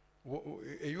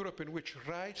 A Europe in which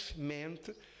rights meant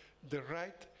the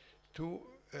right to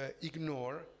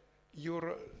ignore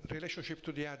your relationship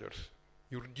to the others,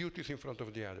 your duties in front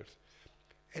of the others.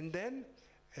 And then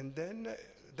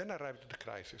arrived the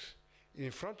crisis.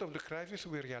 In front of the crisis,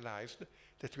 we realized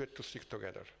that we had to stick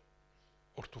together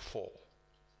or to fall.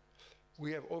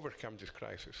 We have overcome this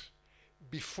crisis.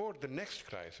 Before the next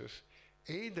crisis,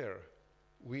 either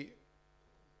we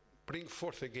bring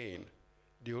forth again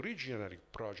the original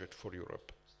project for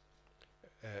Europe,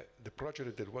 the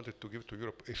project that wanted to give to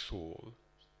Europe a soul,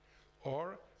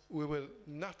 or we will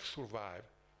not survive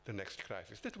the next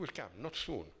crisis. That will come, not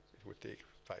soon. It will take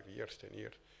 5 years, 10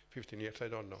 years, 15 years, I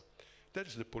don't know. That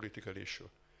is the political issue.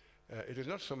 It is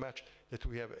not so much that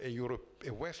we have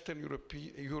a Western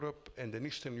Europe and an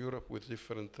Eastern Europe with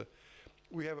different...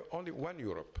 we have only one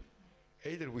Europe.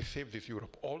 Either we save this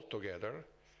Europe altogether,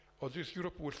 or this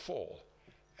Europe will fall.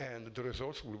 And the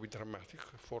results will be dramatic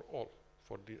for all,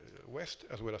 for the West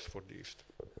as well as for the East.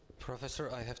 Professor,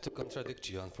 I have to contradict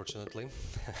you, unfortunately.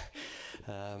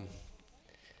 I'm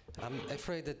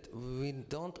afraid that we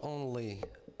don't only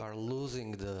are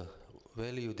losing the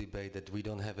value debate, that we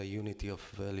don't have a unity of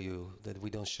value, that we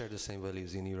don't share the same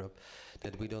values in Europe,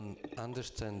 that we don't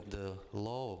understand the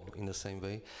law in the same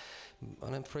way.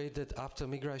 And I'm afraid that after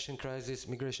migration crisis,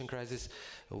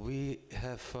 we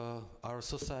have our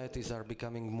societies are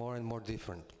becoming more and more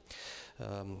different.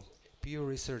 Pew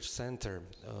Research Center,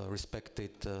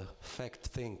 respected Fact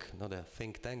Think, not a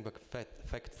think tank, but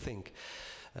Fact Think,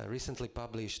 recently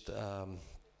published a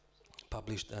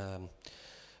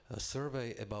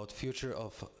survey about future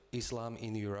of Islam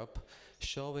in Europe,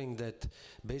 showing that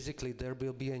basically there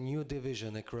will be a new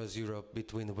division across Europe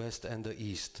between West and the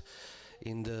East.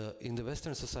 In the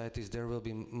Western societies, there will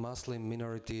be Muslim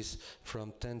minorities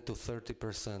from 10 to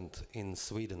 30% in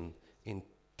Sweden in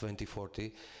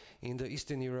 2040. In the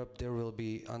Eastern Europe, there will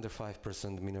be under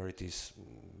 5% minorities,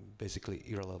 basically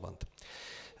irrelevant,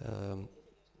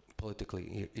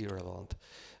 politically irrelevant.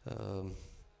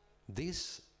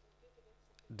 This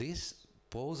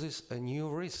poses a new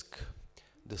risk.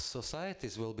 The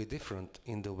societies will be different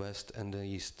in the West and the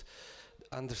East.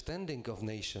 Understanding of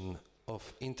nation,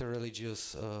 of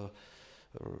interreligious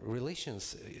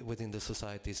relations within the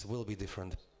societies will be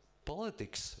different.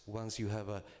 Politics, once you have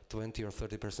a 20 or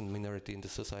 30% minority in the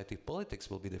society, politics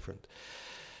will be different.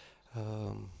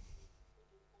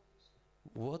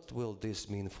 What will this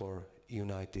mean for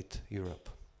united Europe?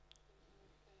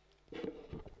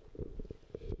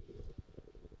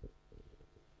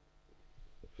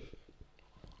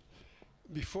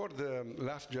 Before the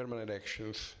last German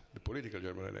elections, the political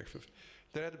German elections,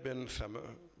 there had been some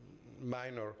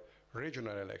minor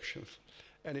regional elections.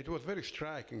 And it was very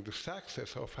striking, the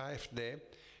success of AfD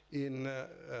in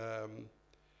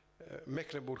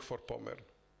Mecklenburg-Vorpommern.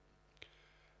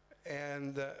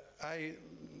 And I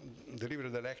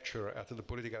delivered a lecture at the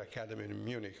Political Academy in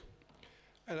Munich.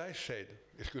 And I said,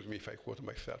 excuse me if I quote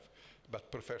myself, but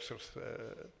professors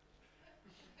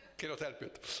cannot help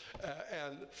it.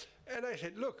 And I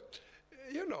said, look,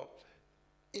 you know,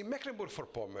 in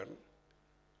Mecklenburg-Vorpommern,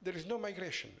 there is no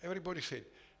migration. Everybody said,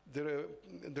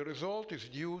 the result is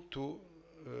due to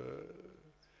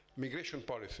migration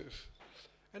policies.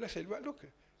 And I said, well, look,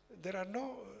 there are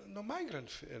no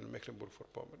migrants in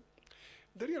Mecklenburg-Vorpommern.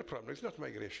 The real problem is not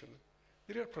migration.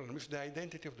 The real problem is the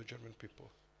identity of the German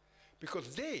people.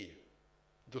 Because they,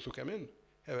 those who come in,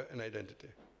 have an identity.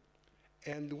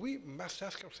 And we must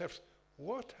ask ourselves,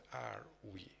 what are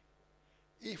we?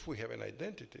 If we have an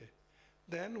identity,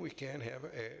 then we can have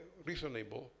a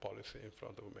reasonable policy in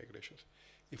front of migrations.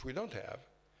 If we don't have,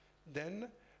 then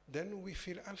we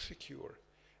feel insecure.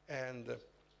 And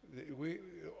we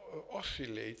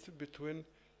oscillate between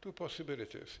two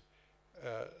possibilities.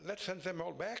 Let's send them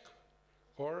all back,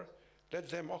 or let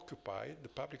them occupy the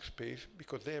public space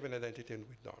because they have an identity and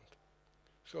we don't.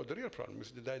 So the real problem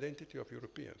is the identity of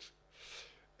Europeans.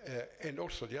 And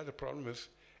also the other problem is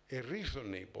a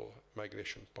reasonable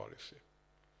migration policy.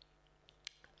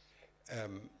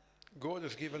 God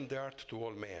has given the earth to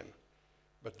all men,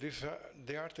 but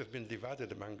the earth has been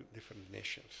divided among different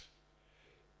nations.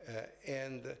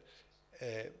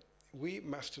 We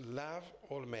must love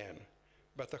all men,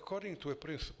 but according to a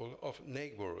principle of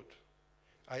neighborhood.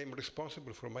 I am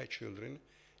responsible for my children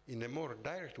in a more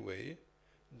direct way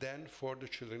than for the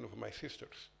children of my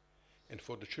sisters, and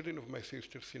for the children of my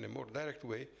sisters in a more direct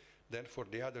way than for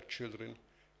the other children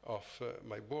of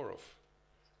my borough,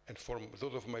 and for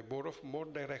those of my borough more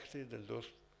directly than those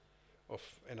of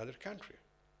another country.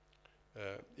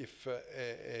 If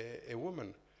a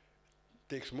woman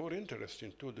takes more interest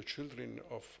into the children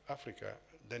of Africa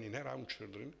than in her own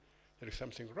children, there is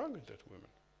something wrong with that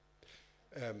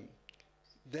woman.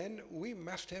 Then we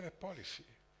must have a policy.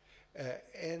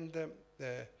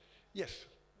 Yes,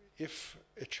 if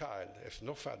a child has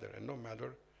no father and no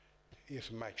mother, he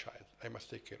is my child. I must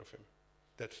take care of him.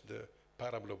 That's the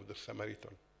parable of the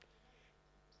Samaritan.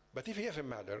 But if he has a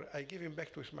mother, I give him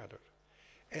back to his mother.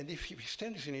 And if he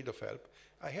stands in need of help,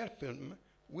 I help him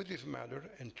with his mother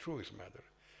and through his mother.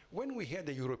 When we had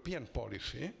a European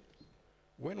policies,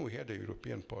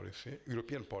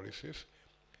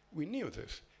 we knew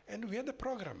this, and we had a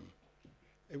program.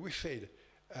 And we said,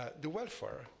 the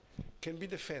welfare can be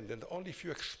defended only if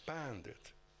you expand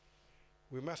it.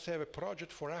 We must have a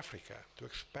project for Africa to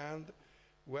expand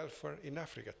welfare in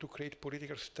Africa, to create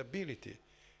political stability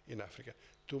in Africa,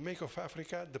 to make of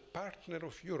Africa the partner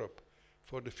of Europe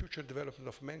for the future development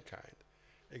of mankind.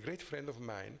 A great friend of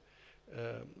mine,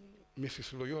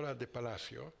 Mrs. Loyola de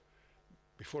Palacio,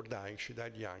 before dying, she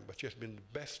died young, but she has been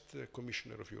the best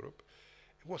commissioner of Europe,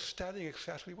 was studying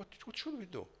exactly what should we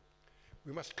do.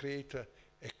 We must create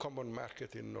a common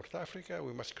market in North Africa,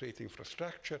 we must create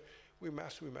infrastructure, we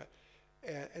must.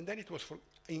 And then it was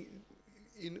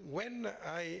when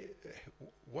I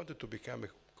wanted to become a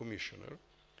commissioner,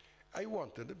 I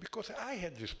wanted, because I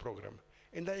had this program,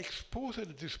 and I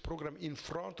exposed this program in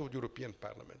front of the European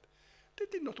Parliament. They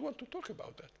did not want to talk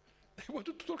about that. They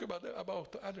wanted to talk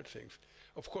about other things.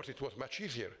 Of course, it was much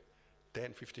easier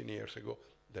 10, 15 years ago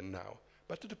than now.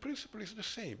 But the principle is the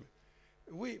same.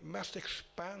 We must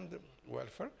expand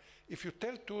welfare. If you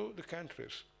tell to the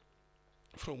countries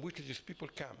from which these people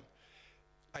come,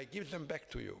 I give them back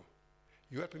to you.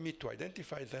 You help me to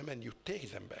identify them and you take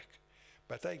them back.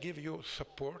 But I give you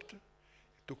support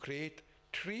to create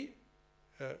 3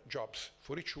 jobs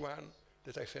for each one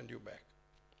that I send you back.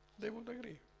 They would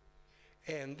agree.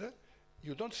 And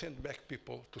you don't send back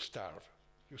people to starve.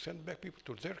 You send back people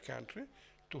to their country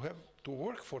to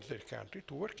work for their country,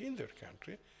 to work in their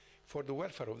country, for the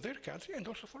welfare of their country and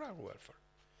also for our welfare.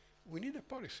 We need a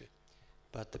policy.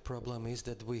 But the problem is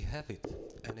that we have it,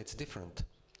 and it's different.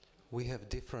 We have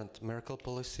different Merkel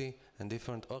policy and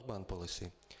different Orban policy.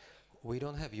 We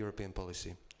don't have European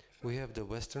policy. We have the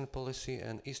Western policy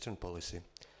and Eastern policy,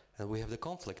 and we have the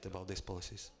conflict about these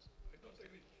policies.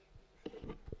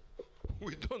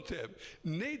 We don't have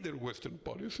neither Western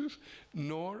policies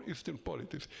nor Eastern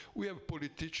policies. We have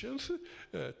politicians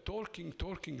talking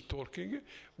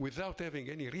without having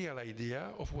any real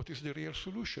idea of what is the real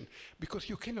solution. Because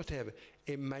you cannot have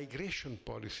a migration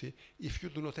policy if you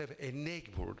do not have a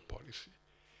neighborhood policy.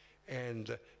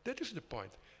 And that is the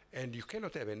point. And you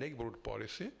cannot have a neighborhood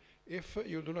policy if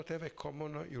you do not have a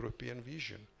common European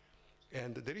vision.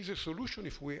 And there is a solution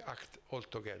if we act all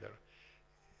together.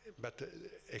 But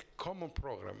a common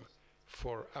program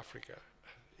for Africa,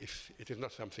 it is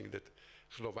not something that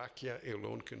Slovakia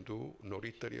alone can do, nor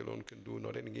Italy alone can do,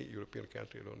 nor any European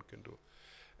country alone can do.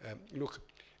 Look,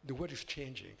 the world is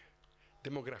changing.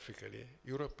 Demographically,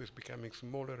 Europe is becoming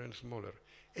smaller and smaller.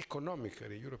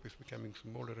 Economically, Europe is becoming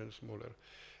smaller and smaller.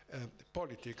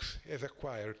 Politics has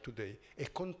acquired today a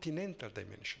continental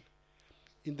dimension.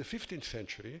 In the 15th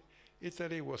century,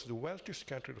 Italy was the wealthiest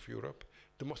country of Europe,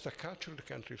 the most acculturated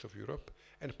countries of Europe,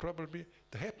 and probably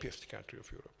the happiest country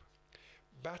of Europe.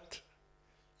 But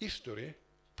history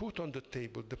put on the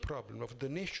table the problem of the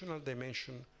national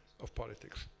dimension of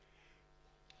politics.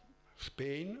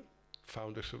 Spain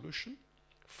found a solution,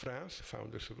 France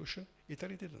found a solution,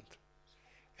 Italy didn't.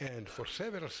 And for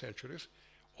several centuries,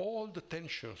 all the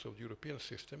tensions of the European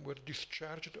system were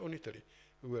discharged on Italy.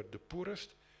 We were the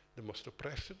poorest, the most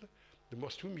oppressed, the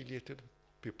most humiliated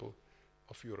people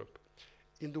of Europe.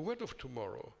 In the world of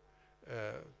tomorrow,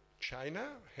 China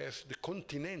has the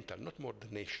continental, not more the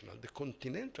national, the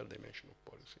continental dimension of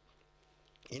policy.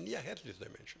 India has this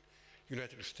dimension.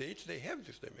 United States, they have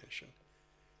this dimension.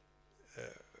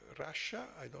 Russia,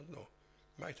 I don't know,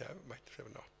 might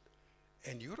have not.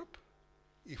 And Europe,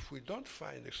 if we don't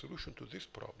find a solution to this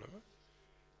problem,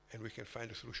 and we can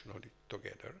find a solution on it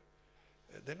together,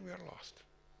 then we are lost.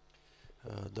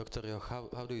 Dr.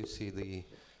 Joch, how do you see the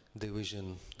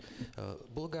division?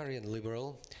 Bulgarian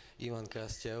liberal Ivan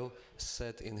Krastev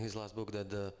said in his last book that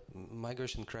the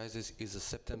migration crisis is a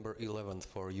September 11th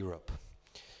for Europe,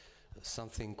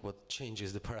 something what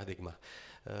changes the paradigm.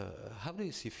 How do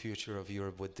you see future of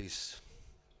Europe with these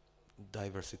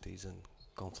diversities and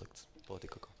conflicts,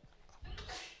 political conflicts?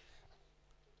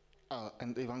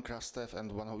 And Ivan Krastev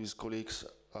and one of his colleagues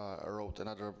wrote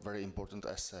another very important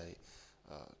essay,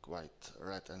 quite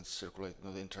read and circulated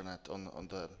on the internet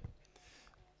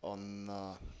on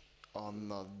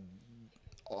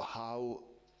how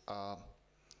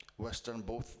Western,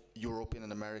 both European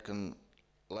and American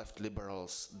left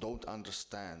liberals don't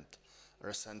understand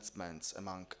resentments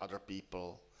among other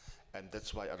people, and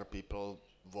that's why other people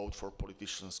vote for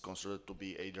politicians considered to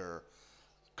be either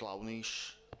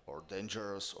clownish or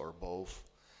dangerous or both.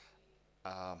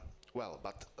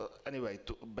 Anyway,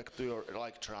 back to your,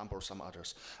 like Trump or some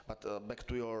others. But back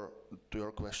to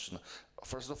your question.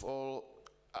 First of all,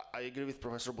 I agree with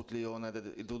Professor Buttiglione that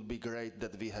it would be great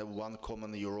that we have one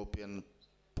common European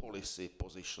policy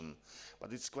position,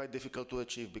 but it's quite difficult to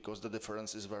achieve because the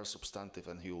difference is very substantive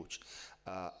and huge.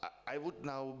 I would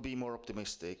now be more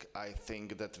optimistic. I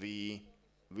think that we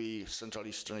Central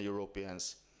Eastern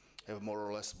Europeans have more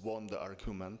or less won the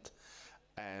argument,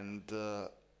 and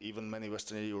even many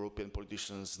Western European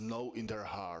politicians know in their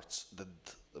hearts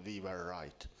that we were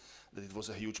right, that it was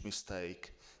a huge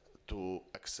mistake to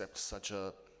accept such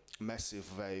a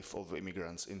massive wave of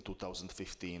immigrants in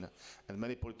 2015. And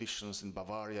many politicians in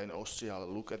Bavaria and Austria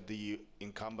look at the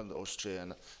incumbent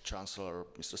Austrian Chancellor,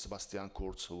 Mr. Sebastian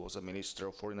Kurz, who was a Minister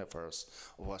of Foreign Affairs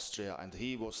of Austria, and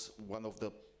he was one of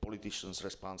the politicians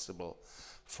responsible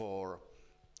for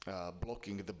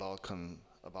blocking the Balkan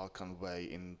way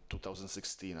in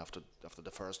 2016 after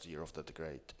the first year of that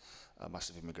great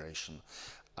massive immigration.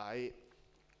 I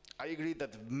agree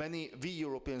that we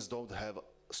Europeans don't have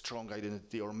strong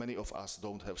identity, or many of us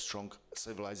don't have strong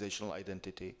civilizational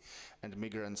identity, and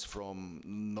migrants from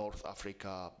North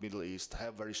Africa, Middle East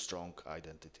have very strong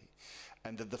identity,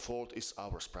 and that the fault is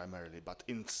ours primarily. But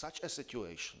in such a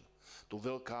situation, to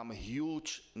welcome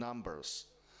huge numbers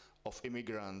of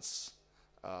immigrants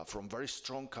from very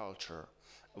strong culture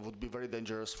would be very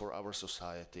dangerous for our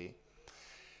society.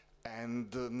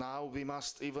 And now we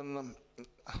must even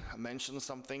mention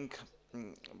something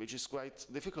which is quite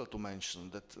difficult to mention,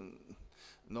 that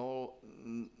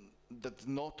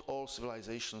not all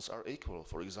civilizations are equal.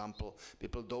 For example,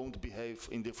 people don't behave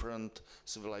in different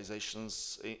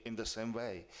civilizations in the same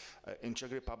way. In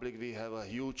Czech Republic, we have a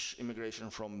huge immigration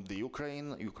from the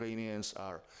Ukraine. Ukrainians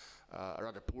are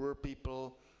rather poorer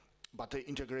people, but they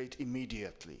integrate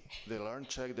immediately. They learn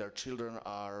Czech, their children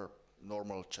are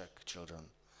normal Czech children.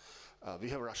 We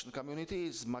have a Russian community,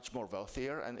 is much more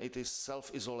wealthier, and it is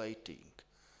self-isolating.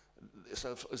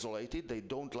 Self-isolated, they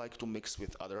don't like to mix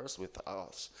with others, with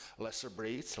us, lesser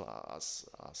breeds, as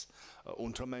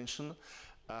Unter mentioned.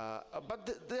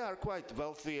 But they are quite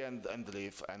wealthy and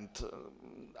live and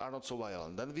are not so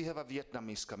violent. Then we have a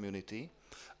Vietnamese community.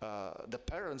 The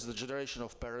parents, the generation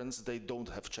of parents, they don't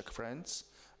have Czech friends.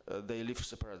 They live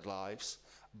separate lives,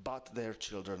 but their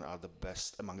children are the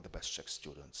best, among the best Czech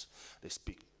students. They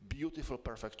speak beautiful,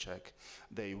 perfect Czech.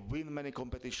 They win many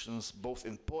competitions, both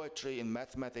in poetry, in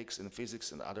mathematics, in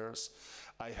physics, and others.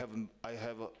 I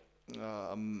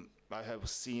have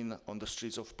seen on the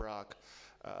streets of Prague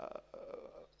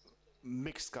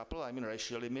mixed couple, I mean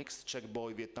racially mixed, Czech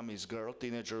boy, Vietnamese girl,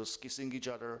 teenagers kissing each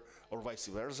other, or vice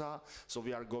versa. So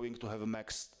we are going to have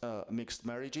mixed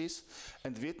marriages,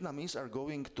 and Vietnamese are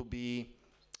going to be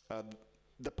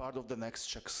the part of the next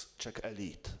Czech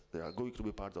elite. They are going to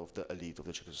be part of the elite of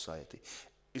the Czech society.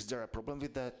 Is there a problem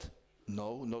with that?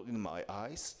 No, not in my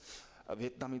eyes.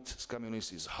 Vietnamese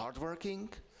community is hardworking,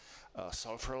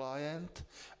 self-reliant,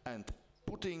 and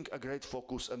putting a great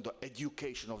focus on the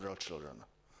education of their children.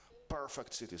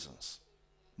 Perfect citizens.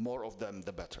 More of them,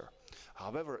 the better.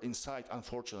 However,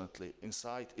 unfortunately,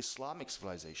 inside Islamic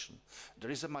civilization, there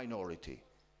is a minority,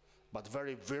 but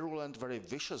very virulent, very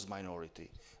vicious minority,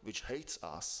 which hates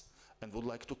us and would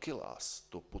like to kill us,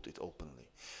 to put it openly.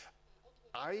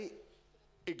 I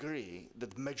agree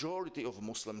that majority of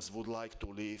Muslims would like to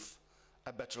live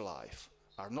a better life,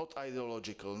 are not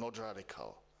ideological, not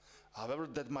radical. However,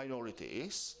 that minority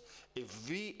is, if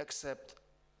we accept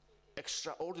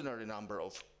extraordinary number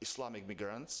of Islamic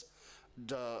migrants,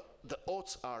 the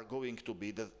odds are going to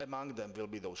be that among them will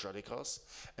be those radicals.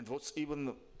 And what's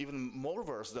even more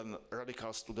worse than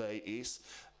radicals today is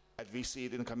and we see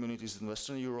it in communities in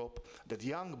Western Europe, that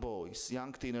young boys,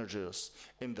 young teenagers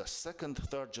in the second,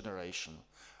 third generation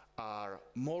are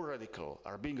more radical,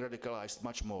 are being radicalized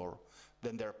much more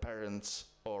than their parents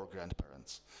or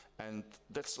grandparents. And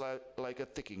that's like a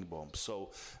ticking bomb.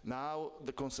 So now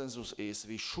the consensus is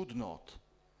we should not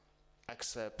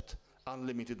accept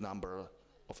unlimited number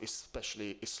of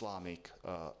especially Islamic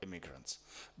immigrants.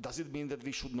 Does it mean that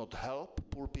we should not help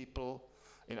poor people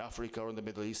in Africa or in the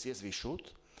Middle East? Yes, we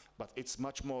should, but it's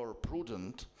much more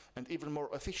prudent and even more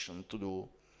efficient to do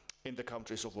in the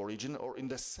countries of origin or in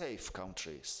the safe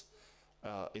countries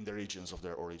in the regions of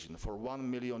their origin. For €1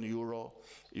 million,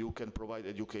 you can provide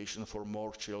education for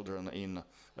more children in,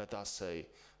 let us say,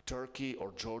 Turkey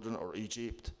or Jordan or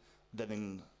Egypt than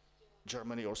in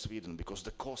Germany or Sweden, because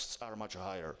the costs are much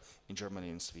higher in Germany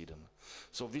and Sweden.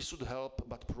 So we should help,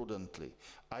 but prudently.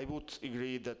 I would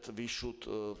agree that we should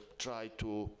try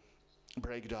to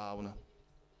break down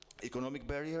economic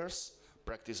barriers,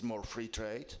 practice more free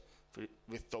trade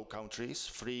with those countries,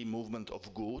 free movement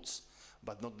of goods,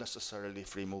 but not necessarily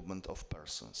free movement of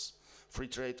persons. Free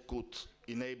trade could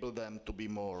enable them to be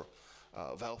more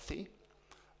wealthy.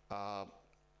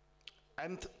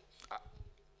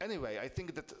 Anyway, I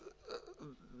think that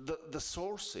the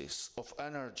sources of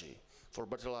energy for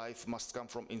better life must come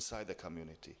from inside the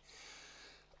community.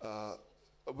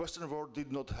 Western world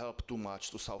did not help too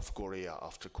much to South Korea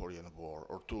after Korean War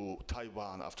or to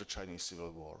Taiwan after Chinese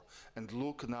Civil War. And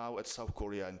look now at South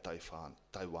Korea and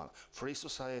Taiwan. Free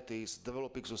societies,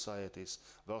 developing societies,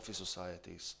 wealthy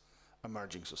societies,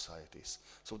 emerging societies.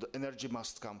 So the energy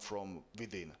must come from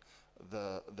within.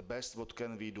 The best what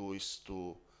can we do is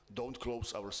to don't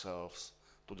close ourselves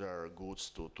to their goods,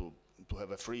 to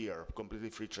have a freer, completely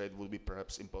free trade would be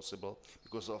perhaps impossible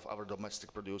because of our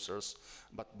domestic producers,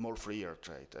 but more freer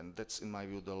trade, and that's, in my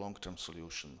view, the long-term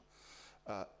solution.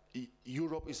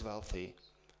 Europe is wealthy,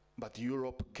 but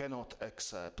Europe cannot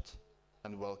accept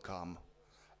and welcome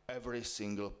every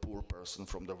single poor person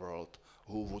from the world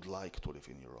who would like to live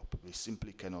in Europe. We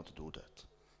simply cannot do that.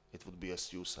 It would be a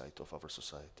suicide of our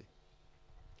society.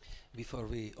 Before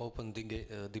we open the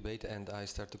debate and I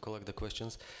start to collect the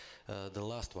questions, the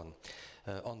last one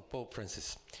on Pope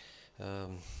Francis.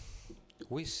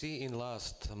 We see in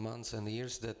last months and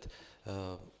years that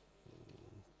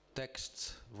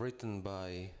texts written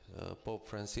by Pope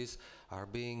Francis are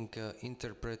being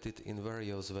interpreted in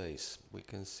various ways. We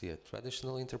can see a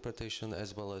traditional interpretation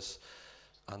as well as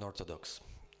unorthodox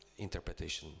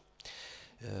interpretation.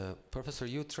 Professor,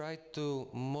 you tried to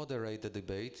moderate the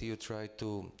debate. You tried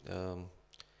to,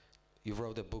 you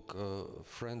wrote a book,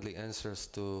 Friendly Answers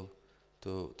to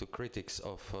Critics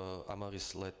of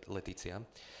Amoris Laetitia.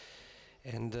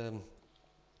 And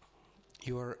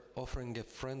you are offering a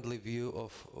friendly view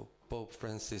of Pope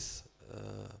Francis'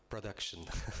 production,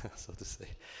 so to say.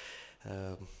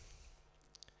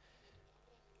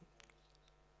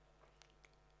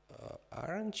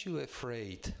 Aren't you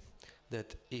afraid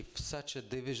that if such a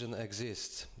division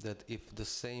exists, that if the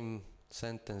same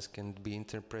sentence can be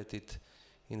interpreted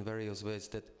in various ways,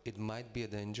 that it might be a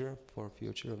danger for the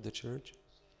future of the Church?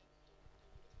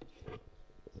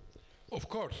 Of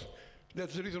course.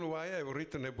 That's the reason why I've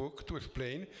written a book to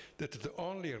explain that the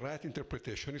only right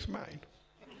interpretation is mine.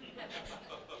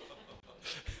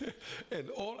 And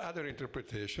all other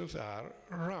interpretations are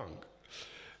wrong.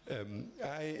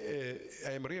 I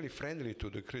am really friendly to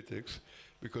the critics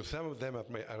because some of them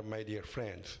are my dear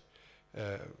friends.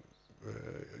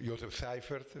 Josef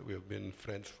Seifert, we have been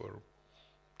friends for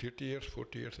 30 years,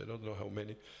 40 years, I don't know how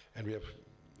many, and we have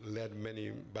led many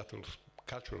battles,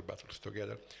 cultural battles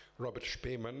together. Robert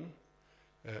Spemann,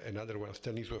 another one,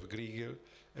 Stanisław Grigel,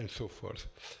 and so forth.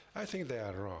 I think they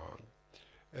are wrong.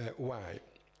 Why?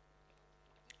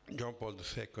 John Paul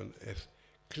II has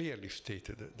clearly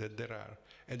stated that there are,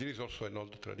 and there is also an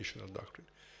old traditional doctrine,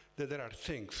 that there are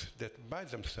things that by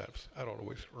themselves are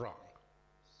always wrong.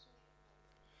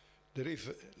 There is,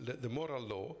 the moral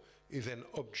law is an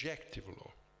objective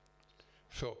law.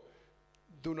 So,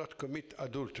 do not commit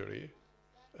adultery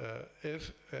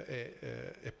is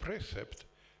a precept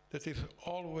that is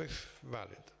always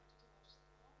valid.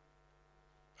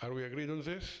 Are we agreed on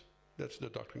this? That's the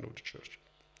doctrine of the Church,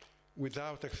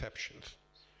 without exceptions,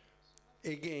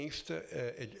 against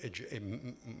a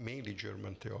mainly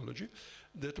German theology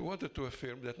that wanted to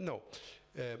affirm that no,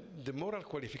 the moral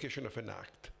qualification of an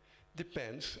act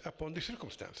depends upon the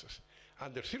circumstances.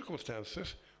 Under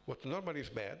circumstances, what normally is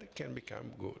bad can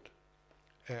become good.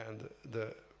 And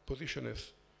the position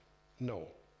is no.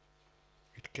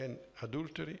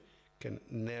 Adultery can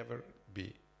never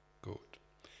be good.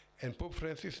 And Pope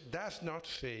Francis does not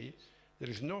say There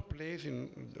is no place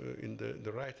in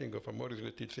the writing of Amoris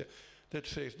Laetitia that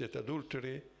says that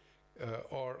adultery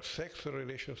or sexual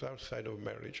relations outside of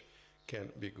marriage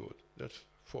can be good. That's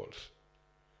false.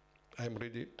 I'm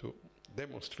ready to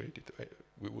demonstrate it.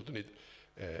 We would need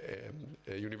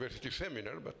a university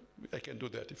seminar, but I can do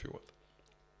that if you want.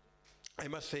 I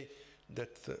must say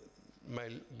that my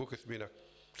book has been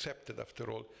accepted, after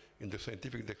all, in the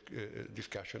scientific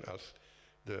discussion as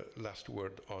the last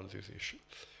word on this issue.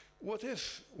 What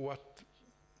is what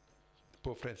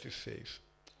Pope Francis says?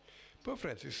 Pope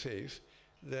Francis says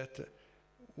that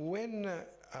when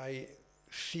I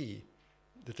see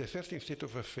that a certain state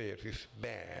of affairs is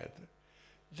bad,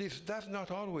 this does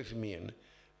not always mean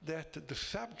that the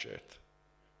subject,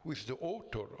 who is the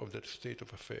author of that state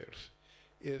of affairs,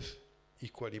 is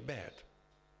equally bad.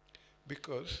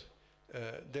 Because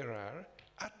there are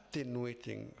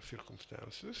attenuating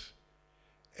circumstances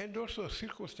and also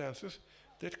circumstances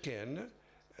that can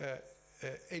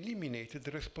eliminate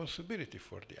the responsibility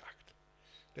for the act.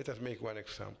 Let us make one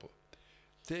example.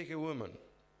 Take a woman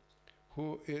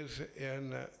who is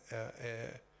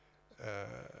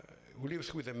who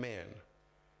lives with a man.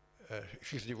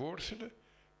 She's divorced,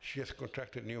 she has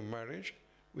contracted a new marriage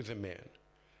with a man,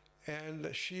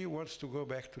 and she wants to go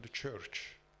back to the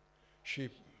church. She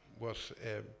was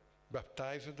a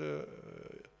baptized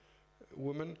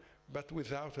woman, but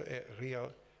without a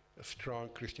real strong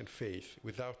Christian faith,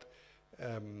 without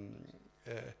an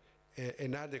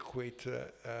adequate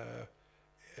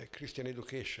Christian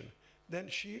education. Then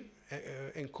she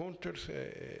encounters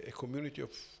a community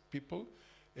of people,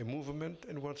 a movement,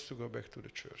 and wants to go back to the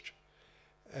church.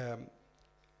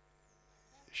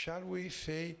 Shall we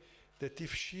say that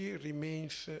if she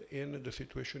remains in the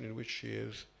situation in which she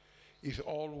is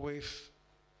always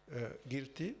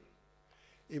guilty?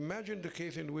 Imagine the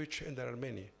case in which, and there are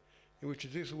many, in which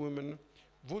this woman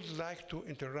would like to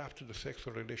interrupt the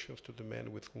sexual relations to the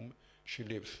man with whom she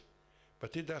lives,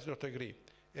 but he does not agree,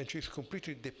 and she is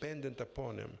completely dependent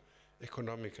upon him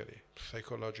economically,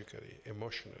 psychologically,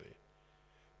 emotionally.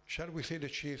 Shall we say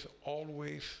that she is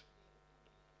always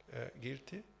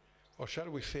guilty? Or shall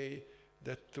we say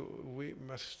that we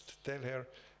must tell her,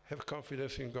 have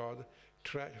confidence in God,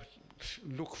 try,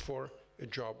 look for a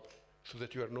job so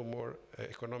that you are no more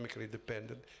economically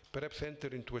dependent, perhaps enter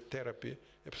into a therapy,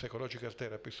 a psychological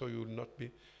therapy, so you will not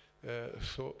be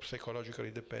so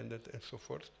psychologically dependent, and so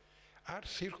forth? Are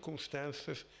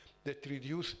circumstances that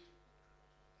reduce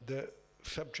the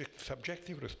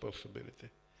subjective responsibility?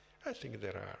 I think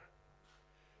there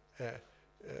are.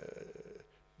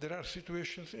 There are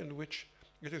situations in which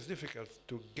it is difficult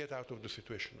to get out of the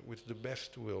situation with the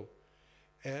best will,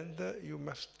 and you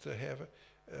must have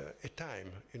a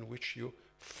time in which you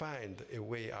find a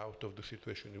way out of the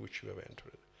situation in which you have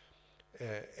entered.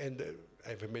 And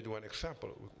I've made one example.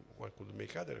 One could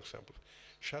make other examples.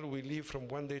 Shall we leave from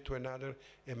one day to another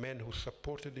a man who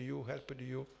supported you, helped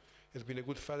you, has been a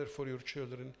good father for your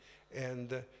children,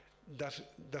 and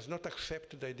does not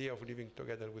accept the idea of living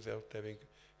together without having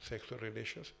sexual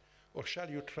relations? Or shall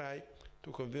you try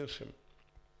to convince him,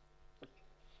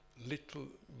 little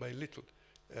by little,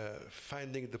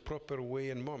 finding the proper way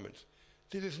and moments?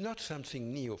 This is not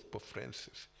something new of Pope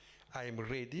Francis. I am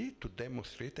ready to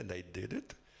demonstrate, and I did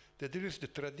it, that there is the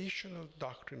traditional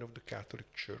doctrine of the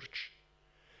Catholic Church.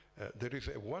 There is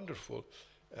a wonderful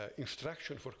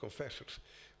instruction for confessors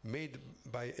made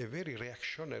by a very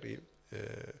reactionary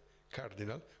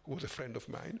cardinal, who was a friend of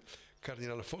mine,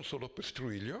 Cardinal Alfonso Lopez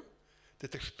Trujillo,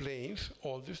 that explains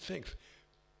all these things.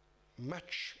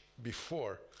 Much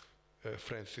before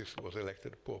Francis was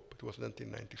elected Pope, it was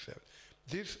 1997.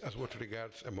 This as what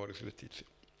regards Amoris Laetitia.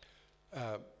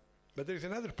 But there is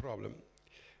another problem,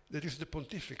 that is the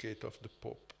pontificate of the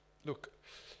Pope. Look,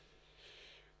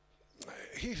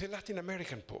 he is a Latin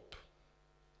American Pope.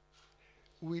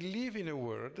 We live in a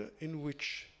world in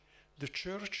which the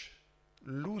Church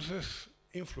loses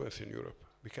influence in Europe,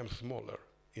 becomes smaller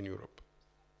in Europe.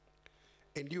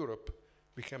 And Europe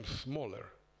becomes smaller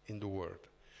in the world.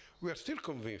 We are still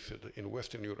convinced in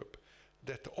Western Europe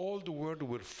that all the world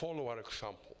will follow our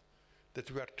example, that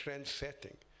we are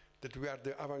trend-setting, that we are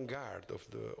the avant-garde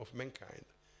of mankind.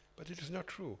 But it is not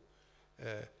true.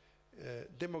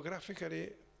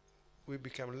 Demographically, we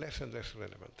become less and less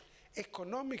relevant.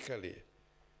 Economically,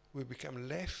 we become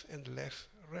less and less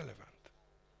relevant.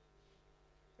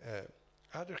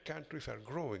 Other countries are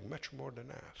growing much more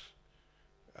than us,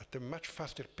 at a much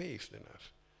faster pace than us.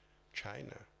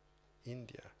 China,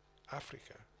 India,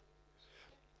 Africa,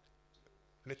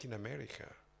 Latin America.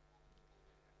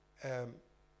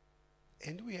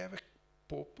 And we have a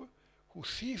Pope who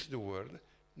sees the world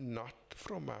not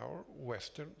from our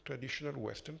traditional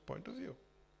Western point of view.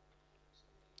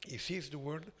 He sees the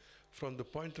world from the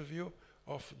point of view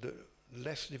of the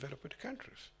less developed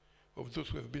countries, of those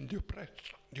who have been the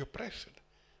oppressed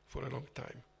for a long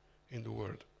time in the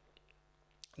world.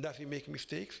 Does he make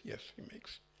mistakes? Yes, he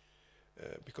makes,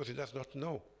 because he does not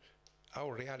know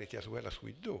our reality as well as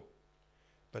we do.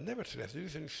 But nevertheless, there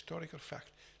is an historical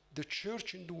fact. The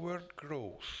church in the world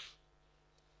grows,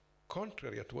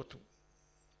 contrary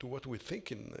to what we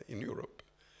think in Europe.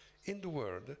 In the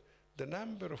world, the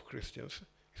number of Christians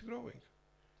is growing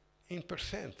in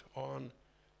percentage on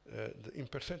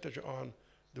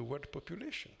the world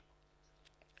population.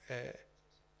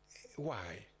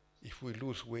 Why, if we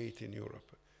lose weight in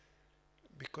Europe?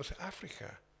 Because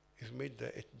Africa has made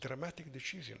a dramatic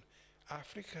decision.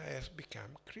 Africa has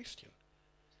become Christian.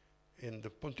 In the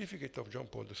pontificate of John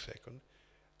Paul II,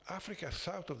 Africa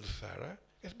south of the Sahara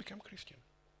has become Christian.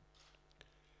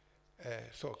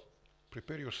 So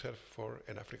prepare yourself for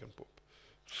an African Pope.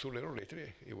 Sooner or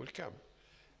later, he will come.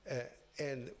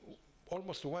 And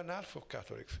almost 1/2 of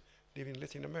Catholics live in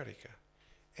Latin America.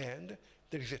 And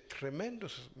there is a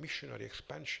tremendous missionary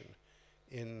expansion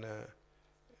in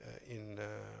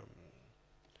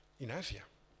Asia,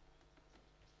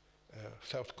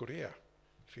 South Korea,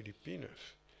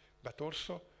 Philippines, but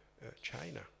also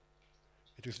China.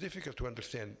 It is difficult to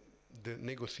understand the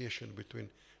negotiation between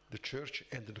the church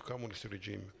and the communist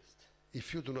regime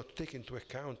if you do not take into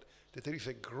account that there is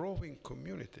a growing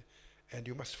community and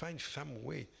you must find some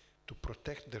way to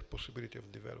protect their possibility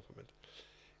of development.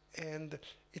 And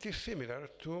it is similar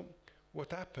to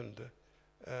what happened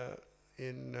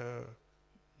in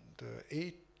the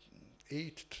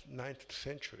 8th, 9th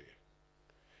century,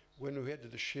 when we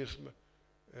had the schism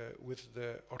with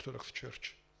the Orthodox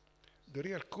Church. The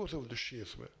real cause of the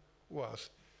schism was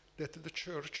that the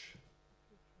Church,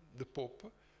 the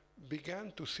Pope,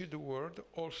 began to see the world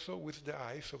also with the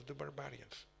eyes of the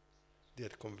barbarians. They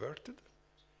had converted,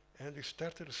 and they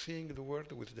started seeing the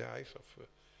world with the eyes of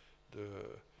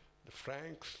the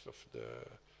Franks, of the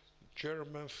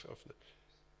Germans,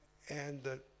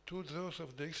 and to those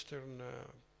of the eastern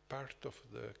part of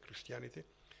the Christianity,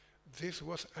 this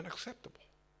was unacceptable.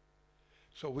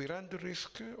 So we run the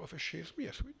risk of a schism?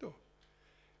 Yes, we do.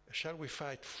 Shall we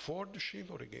fight for the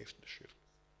schism or against the schism?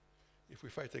 If we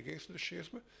fight against the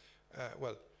schism,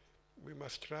 well, we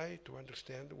must try to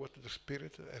understand what the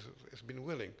Spirit has been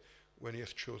willing when he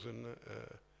has chosen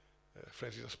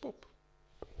Francis as Pope.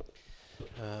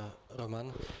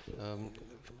 Roman,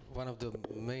 one of the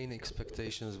main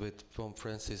expectations with Pope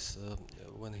Francis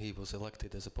when he was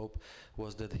elected as a Pope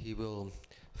was that he will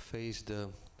face the,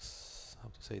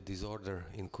 disorder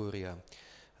in Curia,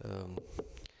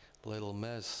 little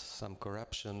mess, some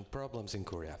corruption, problems in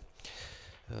Curia.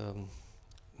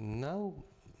 Now,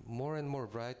 more and more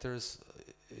writers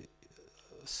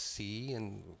see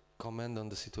and comment on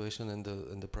the situation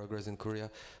and the progress in Curia,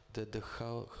 that the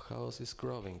chaos is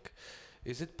growing.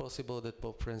 Is it possible that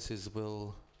Pope Francis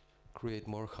will create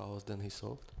more chaos than he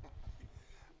solved?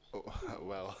 Oh,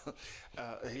 well,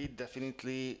 he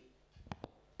definitely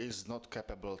is not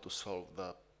capable to solve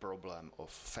the problem of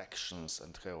factions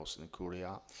and chaos in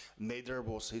Curia. Neither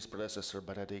was his predecessor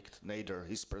Benedict, neither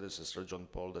his predecessor John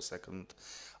Paul II.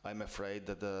 I'm afraid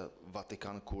that the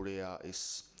Vatican Curia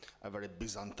is a very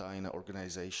Byzantine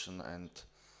organization, and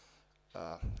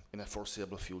in a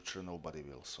foreseeable future nobody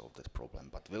will solve that problem.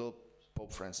 But will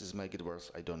Pope Francis make it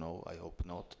worse? I don't know, I hope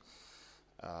not.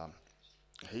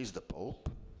 He's the Pope.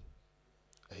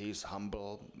 He's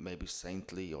humble, maybe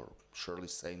saintly, or surely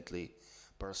saintly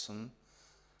person.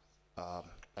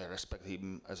 I respect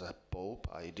him as a Pope.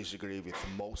 I disagree with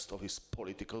most of his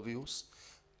political views,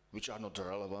 which are not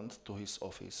relevant to his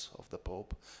office of the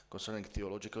Pope. Concerning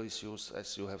theological issues,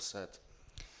 as you have said,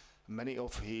 many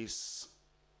of his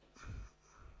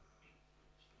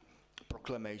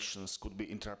proclamations could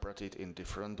be interpreted in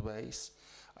different ways.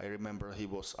 I remember he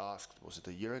was asked, was it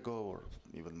a year ago or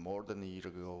even more than a year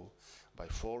ago, by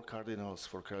 4 cardinals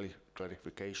for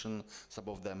clarification. Some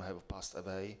of them have passed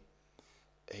away.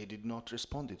 He did not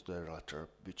respond to their letter,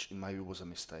 which in my view was a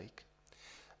mistake.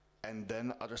 And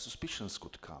then other suspicions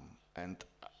could come. And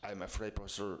I'm afraid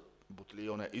Professor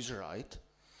Buttiglione is right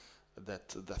that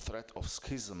the threat of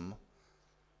schism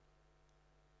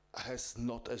has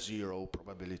not a 0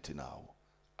 probability now.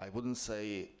 I wouldn't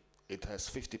say it has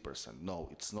 50%. No,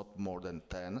 it's not more than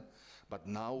 10. But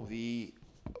now the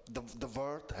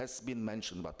word has been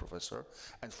mentioned by Professor,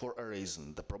 and for a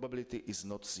reason. The probability is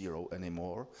not 0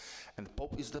 anymore. And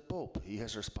Pope is the Pope. He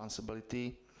has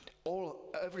responsibility.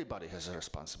 Everybody has a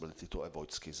responsibility to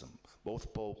avoid schism,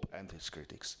 both Pope and his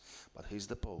critics. But he's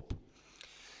the Pope.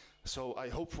 So I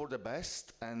hope for the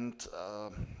best, and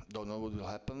don't know what will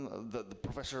happen. The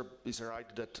professor is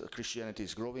right that Christianity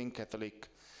is growing, Catholic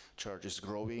Church is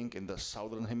growing in the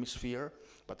southern hemisphere,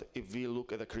 but if we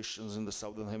look at the Christians in the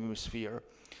southern hemisphere,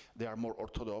 they are more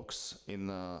orthodox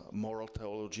in moral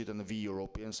theology than we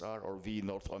Europeans are, or we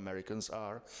North Americans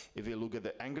are. If we look at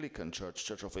the Anglican Church,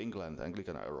 Church of England,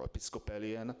 Anglican or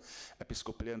Episcopalian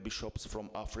bishops from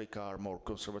Africa are more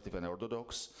conservative and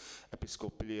orthodox.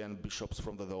 Episcopalian bishops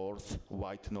from the north,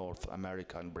 white North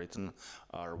America and Britain,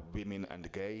 are women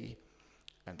and gay,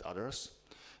 and others.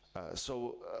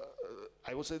 So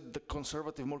I would say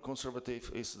more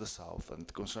conservative is the South. And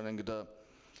concerning the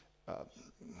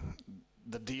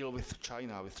deal with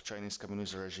China, with Chinese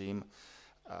communist regime,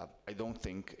 I don't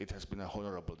think it has been a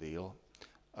honorable deal.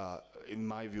 In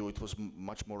my view, it was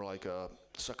much more like a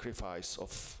sacrifice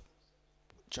of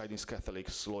Chinese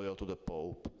Catholics loyal to the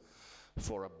Pope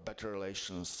for a better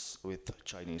relations with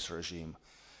Chinese regime.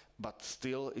 But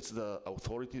still, it's the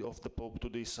authority of the Pope to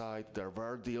decide. There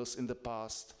were deals in the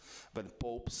past when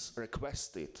popes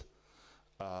requested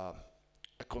a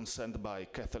consent by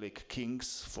Catholic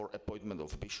kings for appointment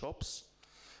of bishops.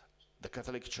 The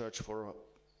Catholic Church for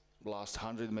last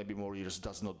 100, maybe more years,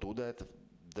 does not do that,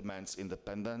 demands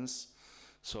independence.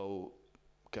 So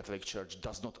Catholic Church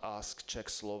does not ask Czech,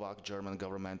 Slovak, German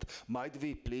government, might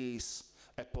we please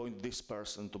appoint this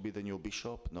person to be the new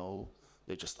bishop? No.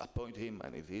 They just appoint him,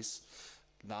 and it is.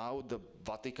 Now the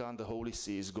Vatican, the Holy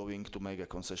See, is going to make a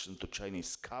concession to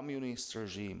Chinese communist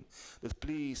regime that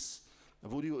please,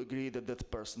 would you agree that that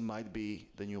person might be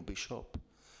the new bishop?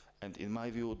 And in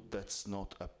my view, that's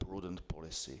not a prudent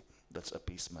policy. That's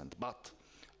appeasement. But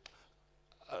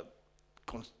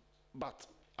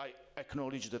I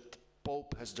acknowledge that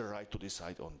Pope has the right to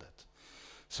decide on that.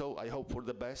 So I hope for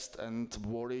the best and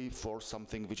worry for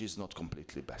something which is not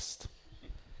completely best.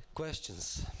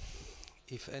 Questions?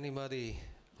 If anybody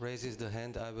raises the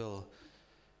hand, I will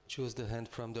choose the hand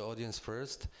from the audience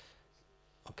first.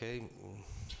 Okay,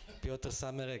 Piotr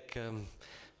Samerek,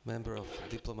 member of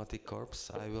Diplomatic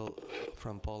Corps. I will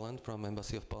from Poland, from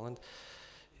Embassy of Poland.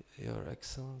 Your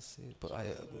Excellency, but short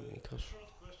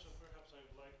question, perhaps I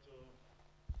would like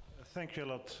to thank you a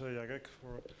lot, Jarek,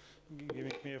 for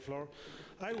giving me a floor.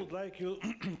 I would like you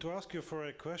to ask you for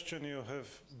a question you have,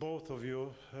 both of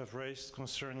you have raised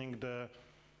concerning the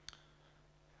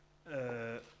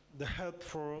help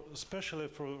for, especially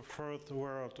for third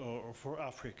world or for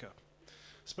Africa.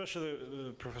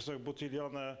 Especially Professor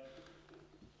Buttiglione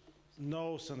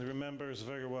knows and remembers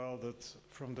very well that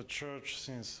from the church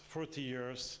since 40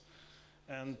 years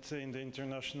and in the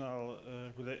international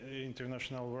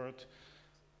world,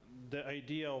 the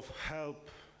idea of help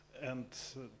and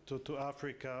to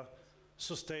Africa,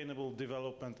 sustainable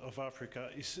development of Africa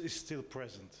is still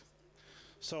present.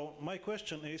 So my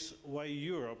question is why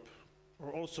Europe,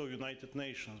 or also United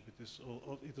Nations,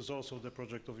 it is also the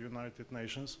project of United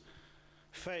Nations,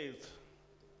 failed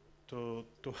to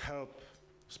help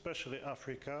especially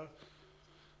Africa,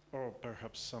 or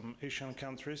perhaps some Asian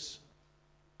countries,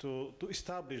 to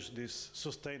establish this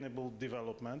sustainable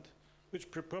development, which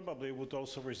probably would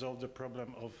also resolve the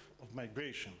problem of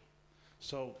migration.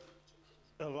 So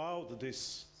allowed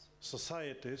these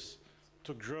societies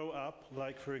to grow up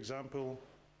like, for example,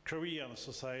 Korean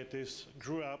societies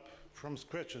grew up from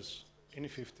scratches in the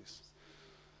 50s.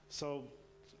 So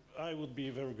I would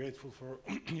be very grateful for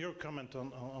your comment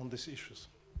on these issues.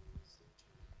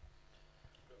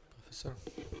 Professor?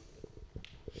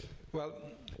 Well,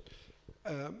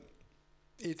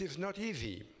 it is not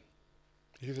easy.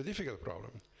 It is a difficult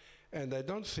problem. And I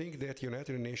don't think that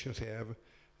United Nations have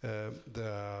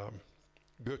the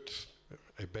guts,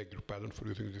 I beg your pardon for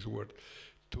using this word,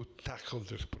 to tackle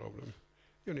this problem.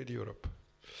 You need Europe.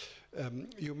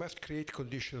 You must create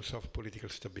conditions of political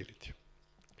stability.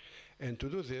 And to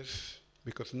do this,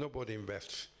 because nobody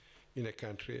invests in a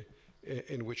country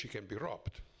in which it can be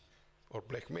robbed or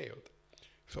blackmailed.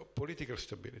 So political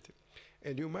stability.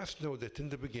 And you must know that in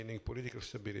the beginning, political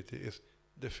stability is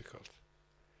difficult.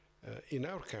 In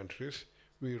our countries,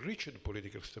 we reached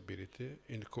political stability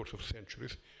in the course of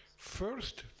centuries,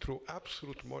 first through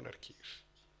absolute monarchies,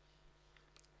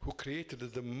 who created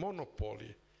the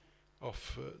monopoly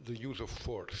of the use of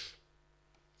force.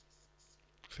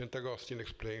 St. Augustine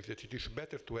explains that it is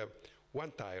better to have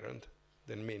one tyrant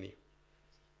than many.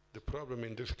 The problem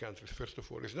in these countries, first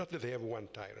of all, is not that they have one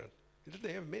tyrant, it's that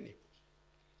they have many.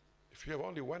 If you have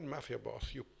only one mafia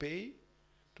boss, you pay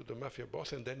to the mafia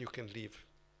boss and then you can leave.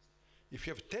 If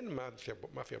you have 10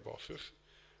 mafia bosses,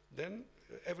 then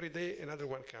every day another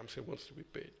one comes and wants to be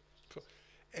paid. So,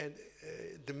 and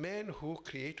the man who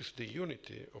creates the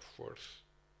unity of force,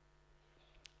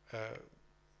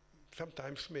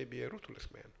 sometimes may be a ruthless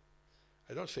man.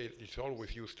 I don't say it's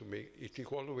always used to make, it is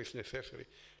always necessary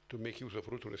to make use of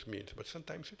ruthless means, but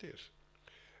sometimes it is.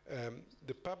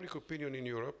 The public opinion in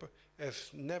Europe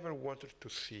has never wanted to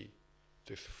see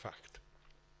this fact.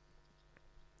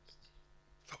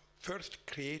 So first,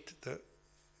 create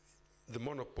the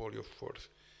monopoly of force.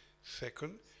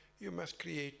 Second, you must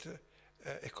create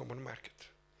a common market.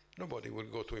 Nobody will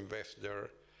go to invest there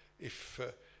if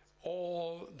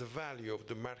all the value of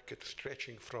the market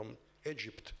stretching from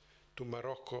Egypt to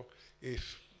Morocco is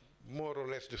more or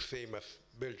less the same as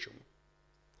Belgium.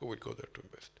 Who will go there to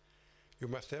invest? You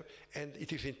must have, and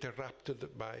it is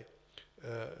interrupted by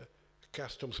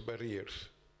customs barriers.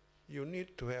 You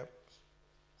need to have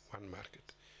one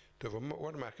market. To have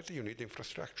one market, you need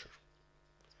infrastructure,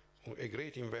 a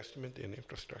great investment in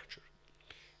infrastructure.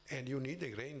 And you need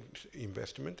a great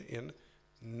investment in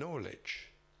knowledge,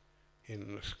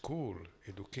 in school,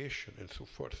 education, and so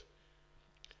forth.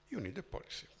 You need a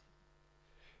policy.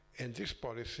 And this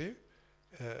policy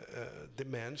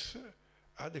demands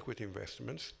adequate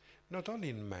investments, not only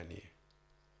in money,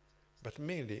 but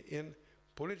mainly in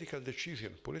political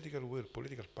decision, political will,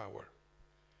 political power.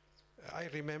 I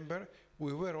remember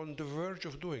we were on the verge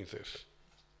of doing this.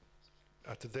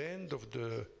 At the end of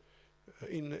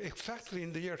exactly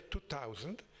in the year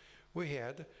 2000, we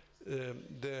had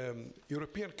the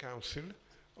European Council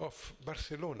of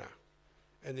Barcelona.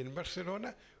 And in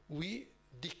Barcelona, we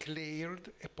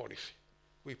declared a policy.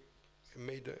 We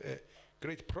made a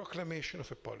great proclamation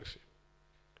of a policy.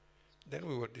 Then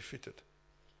we were defeated.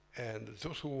 And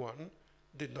those who won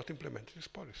did not implement this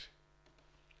policy.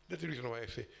 That's the reason why I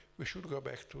say we should go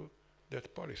back to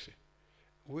that policy.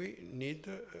 We need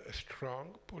a strong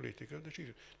political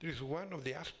decision. This is one of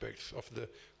the aspects of the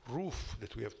roof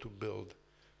that we have to build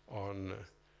on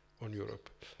Europe.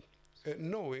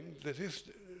 Knowing that this,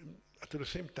 at the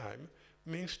same time,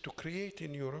 means to create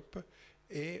in Europe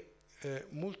a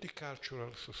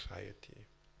multicultural society.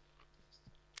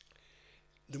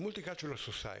 The multicultural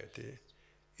society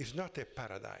is not a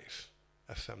paradise,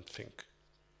 as some think.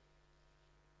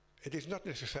 It is not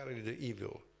necessarily the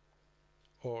evil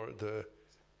or the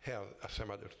hell, as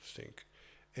some others think.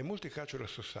 A multicultural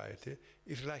society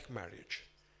is like marriage.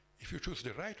 If you choose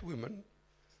the right woman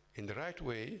in the right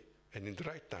way and in the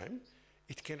right time,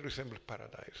 it can resemble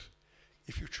paradise.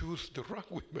 If you choose the wrong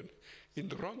woman in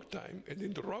the wrong time and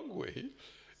in the wrong way,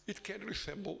 it can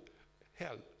resemble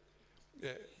hell.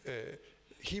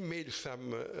 He made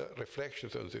some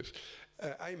reflections on this.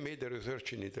 I made a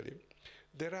research in Italy.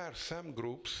 There are some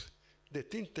groups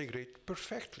that integrate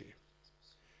perfectly.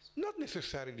 Not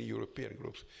necessarily European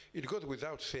groups. It goes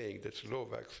without saying that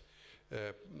Slovaks,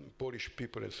 Polish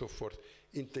people and so forth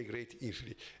integrate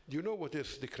easily. Do you know what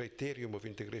is the criterion of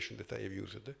integration that I have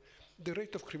used? The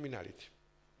rate of criminality.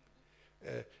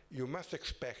 You must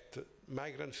expect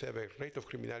migrants have a rate of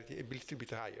criminality a little bit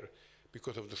higher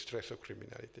because of the stress of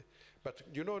criminality.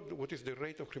 But do you know what is the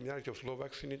rate of criminality of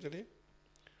Slovaks in Italy?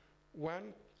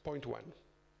 1.1.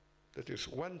 That is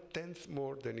 1/10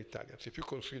 more than Italians. If you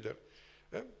consider,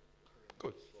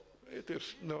 good, it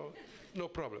is no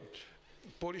problem.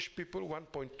 Polish people,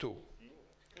 1.2.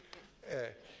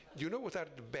 Do you know what are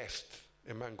the best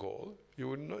among all? You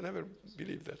will never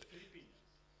believe that.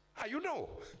 Ah, you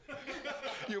know.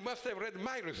 You must have read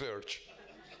my research.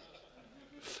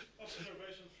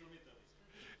 Observations from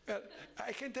Italy.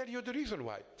 I can tell you the reason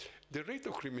why. The rate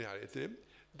of criminality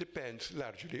depends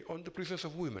largely on the presence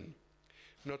of women.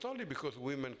 Not only because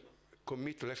women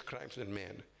commit less crimes than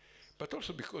men, but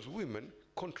also because women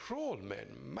control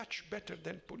men much better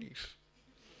than police.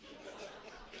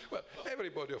 Well,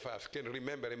 everybody of us can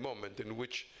remember a moment in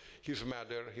which his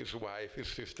mother, his wife, his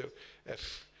sister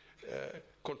has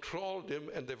controlled him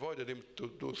and avoided him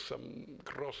to do some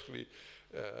grossly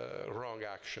wrong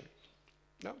action.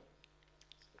 No?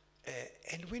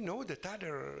 And we know that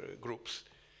other groups,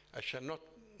 I shall not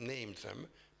name them,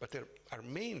 but there are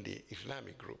mainly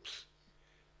Islamic groups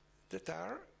that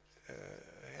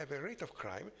have a rate of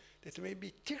crime that may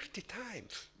be 30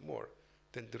 times more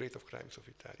than the rate of crimes of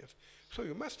Italians. So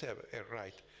you must have a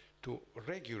right to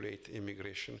regulate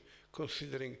immigration,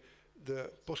 considering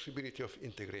the possibility of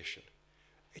integration.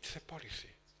 It's a policy.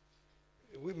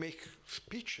 We make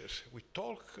speeches, we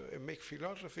talk, make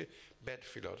philosophy, bad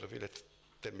philosophy. Let's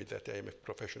tell me that I am a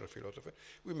professional philosopher.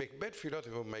 We make bad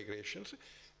philosophy of migrations,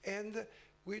 and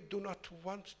we do not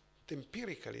want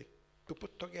empirically to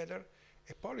put together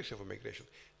a policy of migration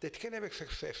that can have a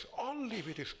success only if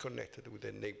it is connected with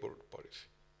a neighborhood policy.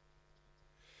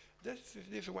 This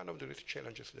is one of the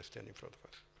challenges that stand in front of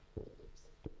us.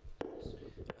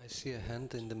 I see a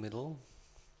hand in the middle.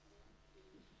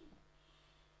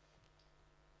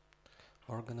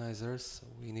 organizers,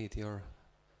 we need your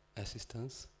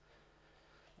assistance.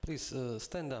 Please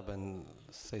stand up and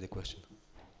say the question.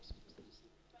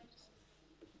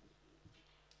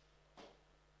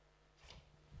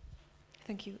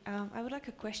 Thank you. I would like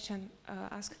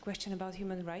ask a question about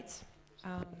human rights.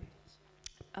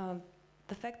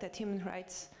 The fact that human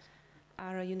rights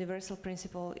are a universal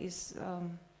principle is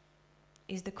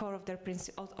the core of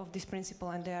this principle,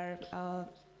 and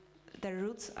their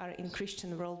roots are in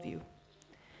Christian worldview.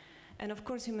 And of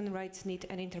course, human rights need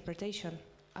an interpretation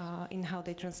in how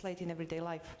they translate in everyday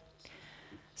life.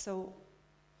 So,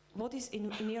 what is,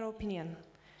 in your opinion,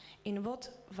 in what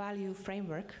value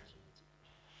framework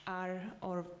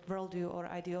or worldview or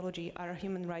ideology are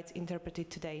human rights interpreted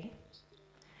today?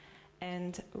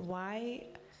 And why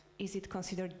is it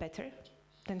considered better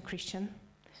than Christian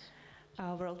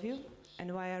worldview?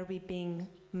 And why are we being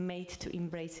made to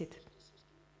embrace it?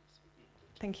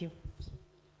 Thank you.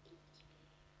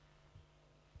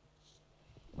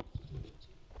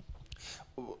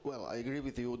 Well, I agree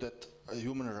with you that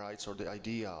human rights, or the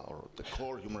idea or the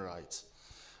core human rights,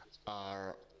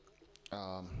 are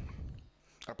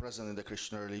present in the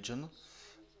Christian religion,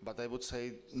 but I would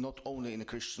say not only in a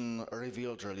Christian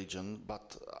revealed religion,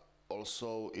 but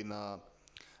also in a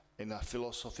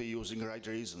philosophy using right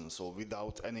reason. So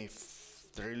without any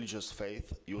religious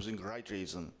faith, using right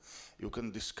reason, you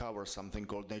can discover something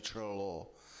called natural law.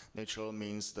 Natural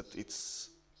means that it's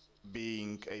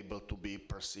being able to be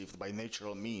perceived by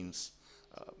natural means,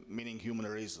 meaning human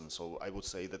reason. So I would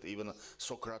say that even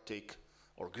Socratic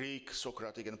or Greek,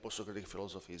 Socratic and post-Socratic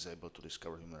philosophy is able to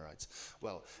discover human rights.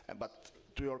 Well, but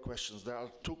to your questions, there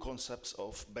are two concepts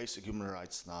of basic human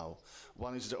rights now.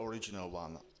 One is the original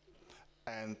one,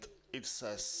 and it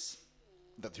says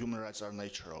that human rights are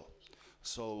natural.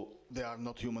 So they are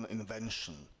not human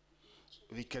invention.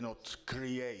 We cannot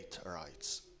create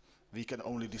rights. We can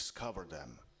only discover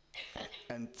them.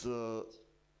 And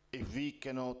if we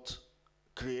cannot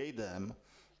create them,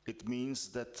 it means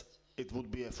that it would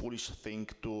be a foolish thing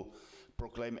to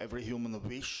proclaim every human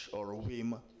wish or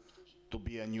whim to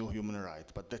be a new human right.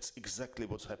 But that's exactly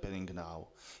what's happening now.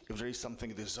 If there is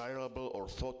something desirable or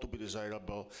thought to be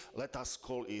desirable, let us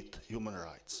call it human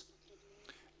rights.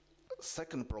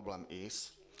 Second problem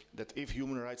is that if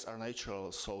human rights are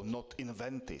natural, so not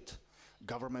invented,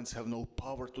 governments have no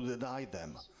power to deny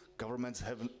them. Governments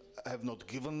have not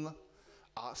given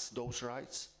us those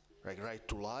rights, like right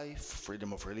to life,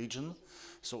 freedom of religion.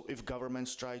 So if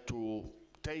governments try to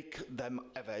take them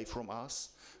away from us,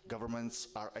 governments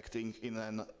are acting in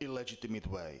an illegitimate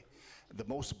way. The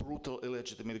most brutal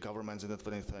illegitimate governments in the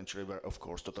 20th century were, of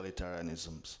course,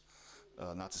 totalitarianisms,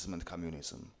 Nazism and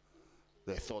communism.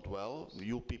 They thought, well,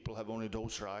 you people have only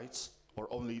those rights, or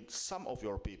only some of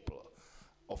your people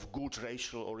of good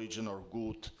racial origin or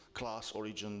good class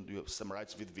origin, you have some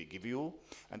rights which we give you,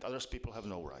 and others people have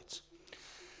no rights.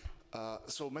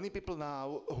 So many people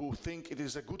now who think it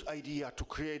is a good idea to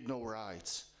create no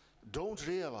rights don't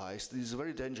realize this is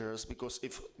very dangerous, because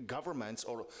if governments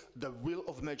or the will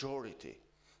of majority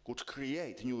could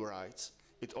create new rights,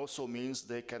 it also means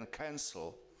they can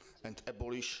cancel and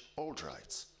abolish old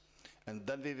rights. And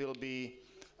then we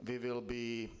will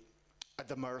be at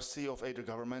the mercy of either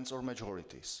governments or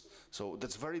majorities. So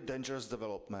that's very dangerous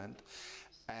development.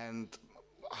 And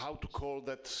how to call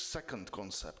that second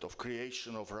concept of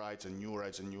creation of rights and new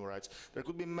rights and new rights? There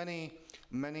could be many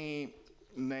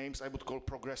names. I would call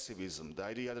progressivism. The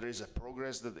idea there is a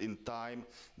progress, that in time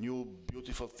new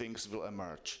beautiful things will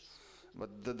emerge.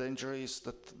 But the danger is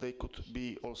that they could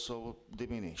be also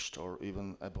diminished or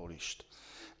even abolished.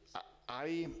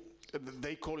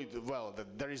 They call it, well,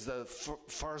 that there is the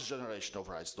first generation of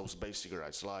rights, those basic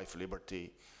rights, life,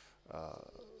 liberty,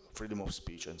 freedom of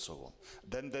speech, and so on.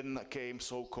 Then came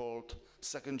so-called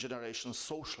second generation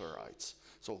social rights,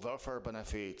 so welfare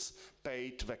benefits,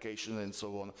 paid vacation, and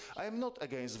so on. I am not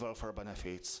against welfare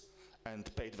benefits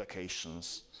and paid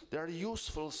vacations. They are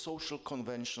useful social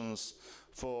conventions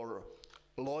for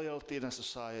loyalty in a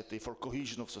society, for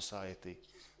cohesion of society,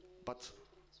 but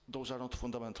those are not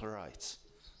fundamental rights.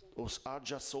 Those are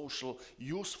just social,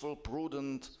 useful,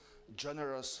 prudent,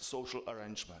 generous social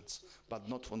arrangements, but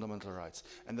not fundamental rights.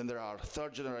 And then there are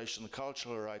third generation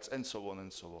cultural rights, and so on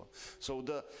and so on. So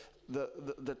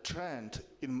the trend,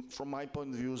 from my point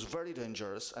of view, is very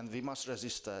dangerous, and we must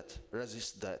resist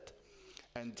that,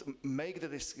 and make the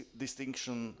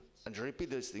distinction and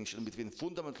repeat the distinction between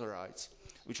fundamental rights,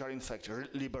 which are in fact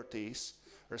liberties,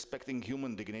 respecting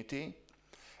human dignity,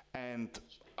 and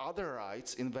other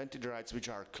rights, invented rights, which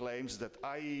are claims that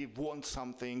I want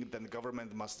something, then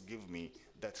government must give me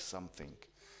that something.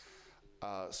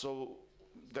 So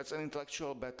that's an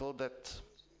intellectual battle that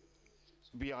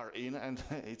we are in, and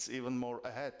it's even more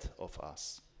ahead of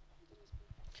us.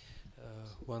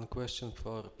 One question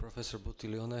for Professor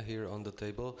Buttiglione here on the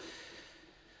table.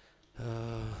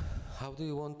 How do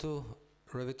you want to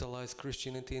revitalize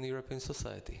Christianity in European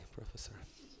society, Professor?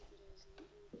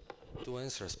 2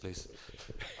 answers, please.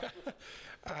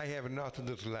 I have not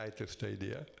the slightest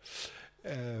idea.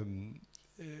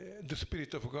 The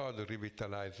Spirit of God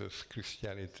revitalizes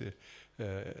Christianity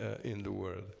in the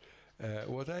world.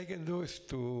 What I can do is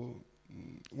to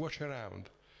watch around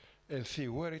and see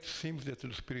where it seems that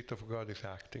the Spirit of God is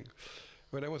acting.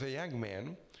 When I was a young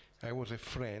man, I was a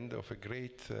friend of a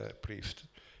great priest.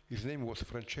 His name was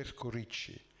Francesco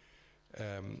Ricci.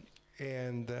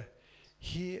 And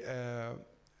he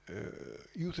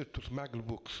used to smuggle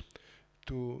books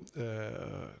to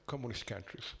communist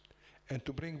countries and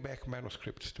to bring back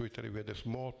manuscripts to Italy. We had a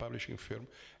small publishing firm,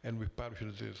 and we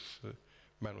published these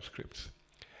manuscripts.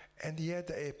 And he had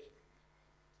a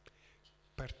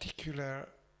particular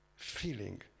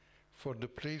feeling for the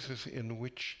places in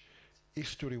which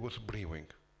history was brewing.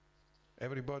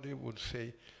 Everybody would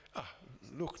say,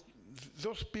 look,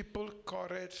 those people,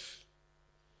 Koretz,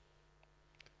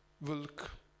 Vulk,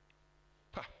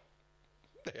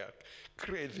 they are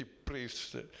crazy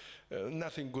priests.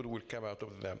 Nothing good will come out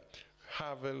of them.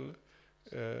 Havel,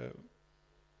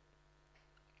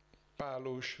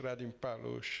 Palush, Radim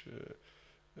Palush,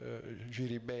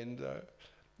 Giribenda,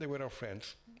 they were our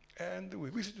friends. And we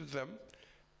visited them,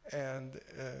 and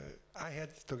I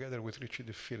had, together with Richie,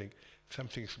 the feeling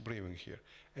something's brewing here.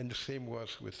 And the same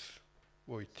was with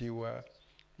Wojtyła,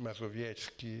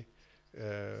 Mazowiecki,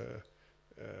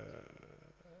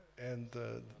 and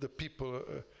the people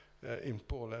in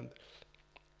Poland.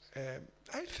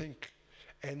 I think,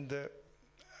 and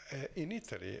in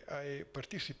Italy, I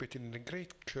participated in a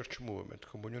great church movement,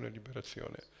 Comunione e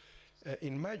Liberazione.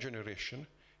 In my generation,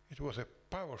 it was a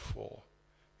powerful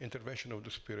intervention of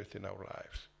the Spirit in our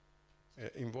lives,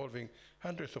 involving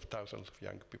hundreds of thousands of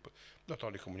young people. Not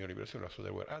only Comunione e Liberazione, also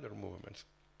there were other movements.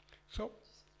 So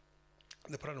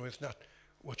the problem is not,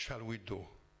 what shall we do?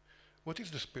 What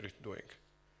is the Spirit doing?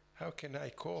 How can I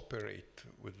cooperate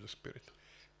with the Spirit?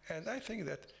 And I think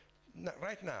that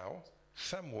right now,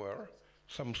 somewhere,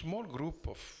 some small group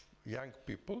of young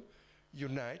people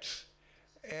unites,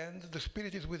 and the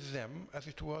Spirit is with them, as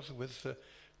it was with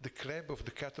the club of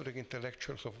the Catholic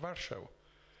intellectuals of Warsaw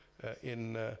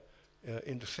in the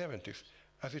 70s,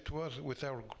 as it was with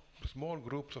our small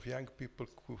groups of young people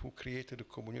who created the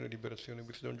Comunione e Liberazione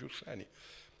with Don Giussani.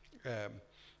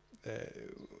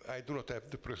 I do not have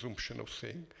the presumption of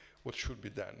saying what should be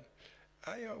done.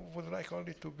 I would like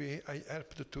only to be, I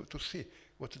helped to see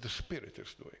what the Spirit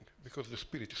is doing, because the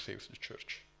Spirit saves the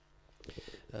Church.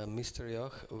 Mr.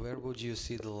 Joch, where would you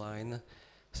see the line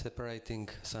separating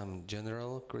some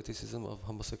general criticism of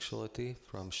homosexuality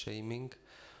from shaming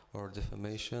or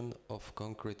defamation of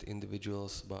concrete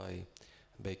individuals by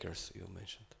bakers you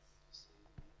mentioned?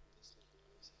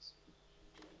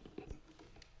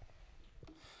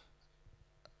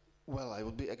 Well, I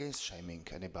would be against shaming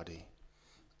anybody.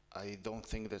 I don't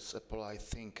think that's a polite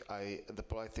thing. The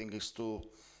polite thing is to,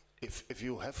 if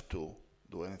you have to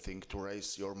do anything, to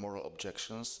raise your moral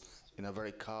objections in a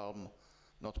very calm,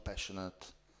 not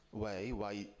passionate way,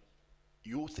 why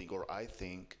you think or I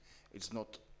think it's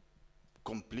not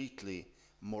completely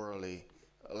morally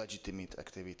legitimate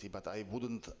activity, but I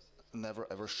wouldn't never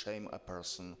ever shame a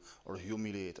person or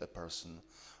humiliate a person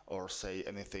or say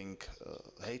anything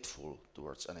hateful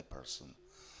towards any person.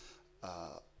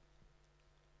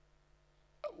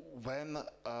 When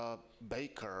a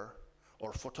baker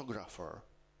or photographer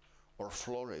or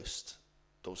florist,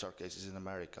 those are cases in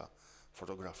America,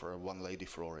 photographer, one lady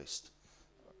florist,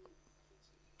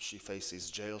 she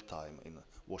faces jail time in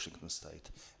Washington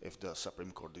State if the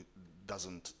Supreme Court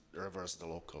doesn't reverse the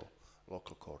local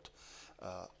court.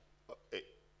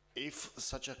 If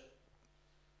such a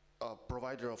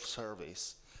provider of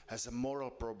service has a moral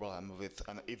problem with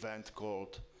an event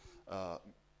called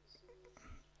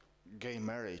gay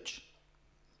marriage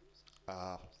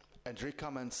and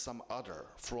recommends some other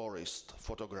florist,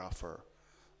 photographer,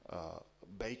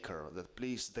 baker that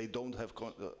please, they don't have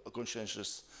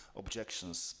conscientious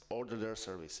objections, order their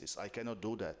services. I cannot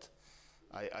do that.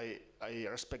 I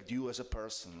respect you as a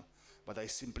person, but I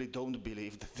simply don't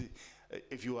believe that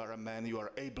if you are a man, you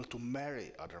are able to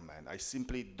marry other men. I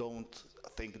simply don't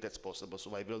think that's possible,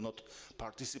 so I will not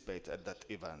participate at that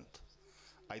event.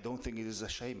 I don't think it is a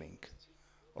shaming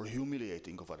or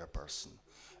humiliating of other person.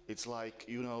 It's like,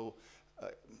 you know,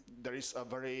 there is a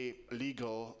very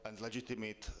legal and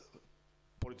legitimate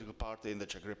political party in the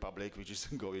Czech Republic, which is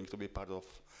going to be part of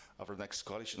our next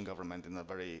coalition government in a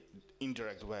very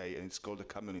indirect way, and it's called the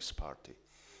Communist Party.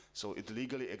 So it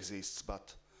legally exists,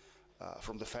 but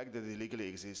from the fact that it legally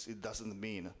exists, it doesn't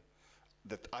mean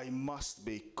that I must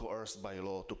be coerced by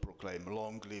law to proclaim,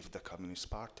 long live the Communist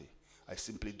Party. I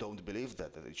simply don't believe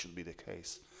that it should be the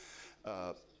case.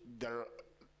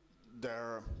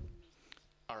 There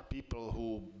are people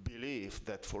who believe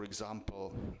that, for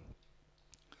example,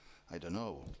 I don't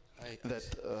know,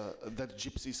 that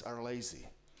gypsies are lazy.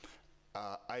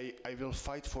 I will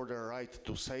fight for the right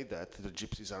to say that the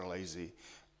gypsies are lazy,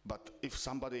 but if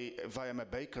I am a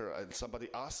baker and somebody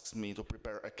asks me to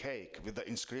prepare a cake with the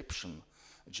inscription,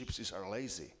 gypsies are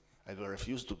lazy, I will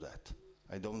refuse to do that.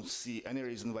 I don't see any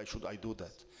reason why should I do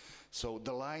that. So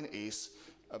the line is,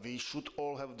 we should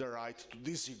all have the right to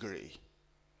disagree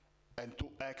and to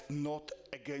act not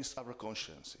against our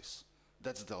consciences.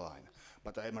 That's the line.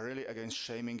 But I am really against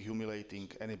shaming, humiliating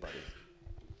anybody.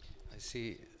 I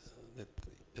see that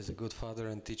as a good father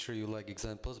and teacher you like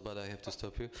examples, but I have to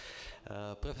stop you.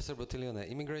 Professor Buttiglione,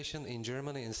 immigration in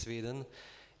Germany and Sweden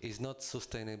is not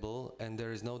sustainable, and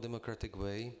there is no democratic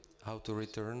way how to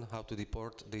return, how to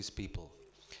deport these people.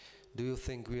 Do you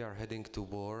think we are heading to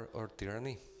war or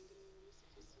tyranny?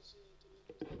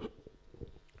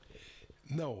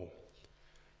 No.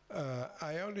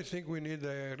 I only think we need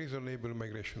a reasonable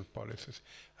migration policies.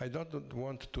 I don't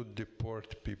want to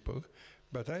deport people,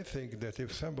 but I think that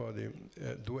if somebody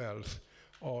dwells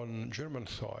on German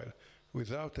soil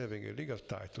without having a legal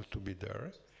title to be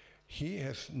there, he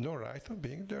has no right of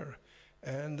being there,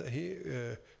 and he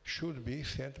should be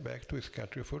sent back to his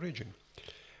country of origin.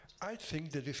 I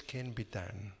think that this can be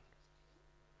done.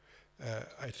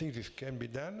 I think this can be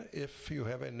done if you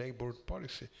have a neighborhood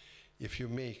policy. If you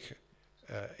make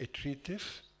a treaty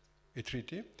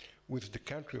with the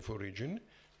country of origin,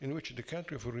 in which the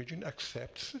country of origin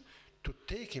accepts to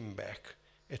take him back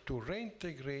and to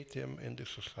reintegrate him in the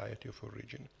society of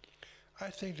origin. I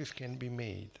think this can be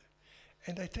made.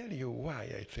 And I tell you why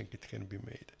I think it can be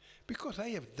made. Because I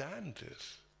have done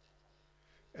this.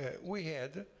 We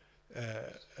had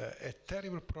a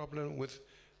terrible problem with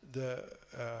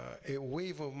a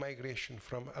wave of migration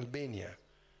from Albania.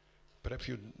 Perhaps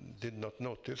you did not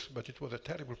notice, but it was a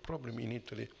terrible problem in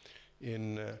Italy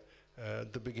in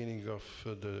the beginning of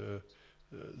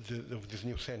this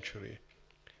new century.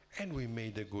 And we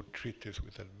made a good treaty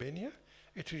with Albania,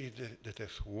 a treaty that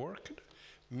has worked.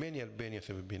 Many Albanians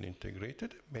have been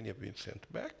integrated, many have been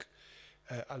sent back.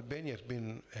 Albania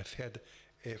has had,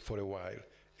 for a while,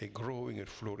 a growing and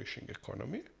flourishing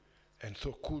economy, and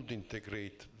so could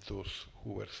integrate those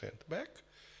who were sent back,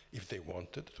 if they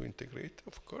wanted to integrate,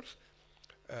 of course.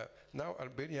 Now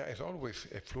Albania has always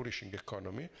a flourishing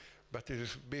economy, but it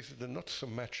is based not so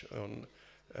much on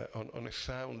a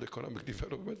sound economic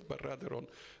development, but rather on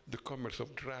the commerce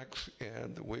of drugs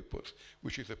and weapons,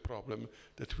 which is a problem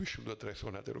that we should address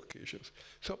on other occasions.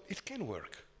 So it can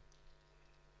work.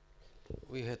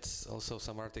 We had also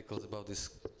some articles about this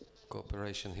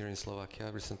cooperation here in Slovakia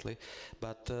recently,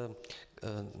 but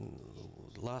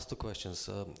last two questions.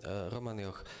 Roman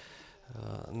Joch,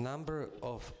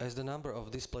 as the number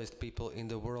of displaced people in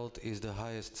the world is the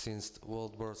highest since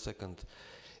World War II,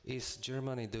 is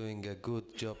Germany doing a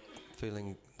good job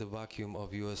filling the vacuum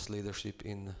of US leadership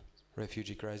in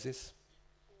refugee crisis?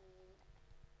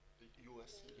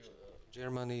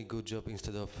 Germany, good job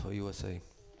instead of USA.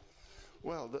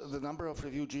 Well, the number of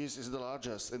refugees is the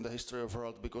largest in the history of the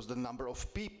world because the number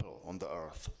of people on the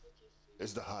earth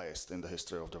is the highest in the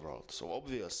history of the world. So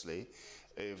obviously,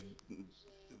 if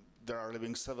there are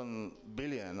living 7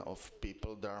 billion of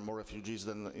people, there are more refugees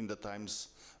than in the times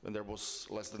when there was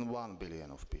less than 1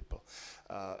 billion of people.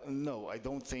 No, I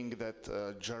don't think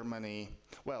that Germany,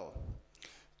 well,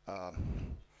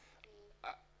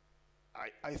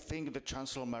 I think that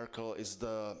Chancellor Merkel is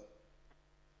the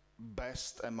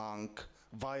best among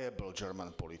viable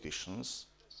German politicians.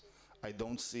 I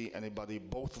don't see anybody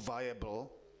both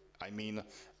viable, I mean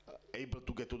able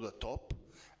to get to the top,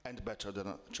 and better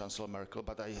than Chancellor Merkel,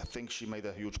 but I think she made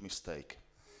a huge mistake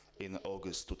in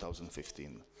August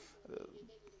 2015.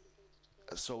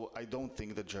 So I don't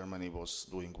think that Germany was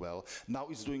doing well. Now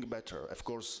it's doing better. Of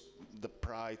course, the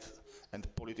pride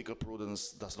and political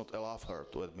prudence does not allow her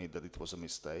to admit that it was a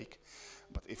mistake.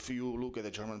 But if you look at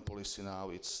the German policy now,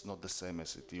 it's not the same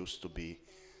as it used to be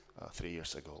 3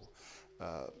 years ago.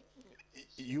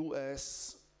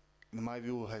 US, in my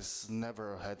view, has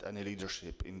never had any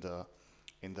leadership in the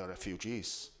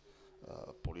refugees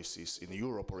policies in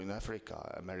Europe or in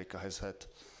Africa. America has had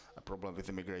a problem with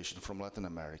immigration from Latin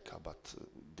America, but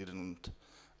didn't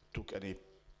took any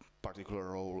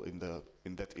particular role in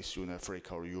that issue in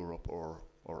Africa or Europe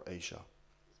or Asia?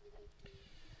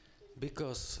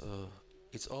 Because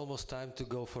it's almost time to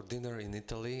go for dinner in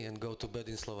Italy and go to bed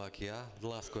in Slovakia. The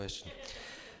last question.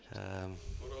 For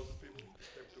all the people, it's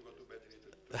time to go to bed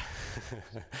in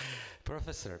Italy.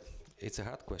 Professor, it's a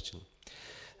hard question.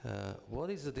 What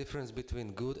is the difference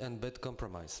between good and bad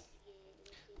compromise?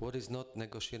 What is not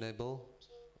negotiable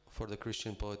for the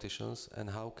Christian politicians, and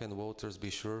how can voters be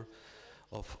sure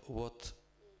of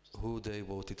who they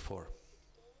voted for?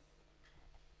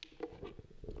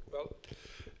 Well,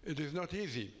 it is not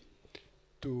easy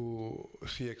to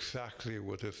see exactly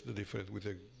what is the difference with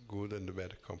a good and a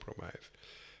bad compromise.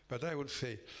 But I would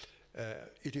say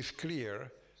it is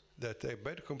clear that a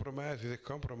bad compromise is a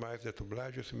compromise that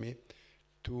obliges me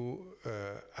to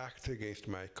act against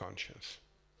my conscience.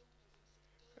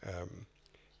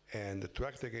 And to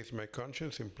act against my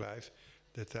conscience implies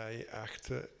that I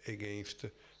act against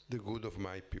the good of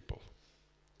my people.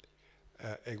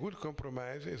 A good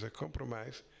compromise is a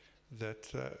compromise that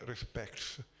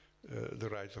respects the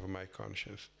rights of my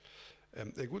conscience.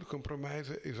 A good compromise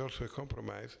is also a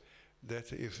compromise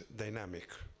that is dynamic.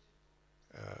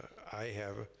 I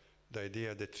have the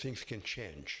idea that things can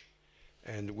change.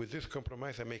 And with this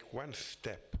compromise, I make one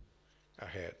step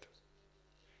ahead,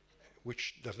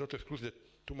 which does not exclude that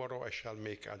tomorrow I shall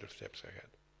make other steps ahead.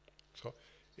 So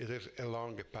it is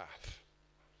along a path.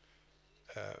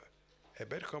 A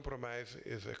bad compromise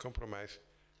is a compromise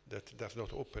that does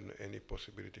not open any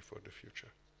possibility for the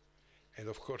future. And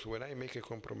of course, when I make a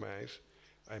compromise,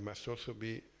 I must also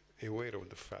be aware of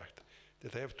the fact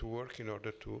that I have to work in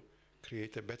order to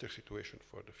create a better situation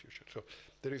for the future. So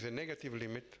there is a negative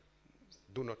limit.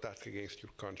 Do not act against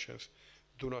your conscience.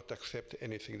 Do not accept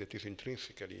anything that is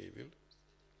intrinsically evil.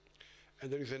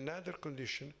 And there is another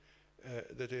condition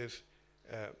that is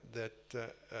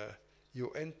that you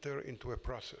enter into a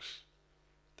process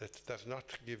that does not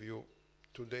give you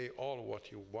today all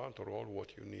what you want or all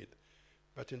what you need,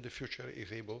 but in the future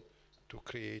is able to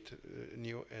create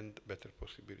new and better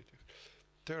possibilities.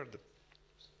 Third,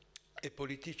 a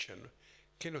politician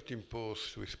cannot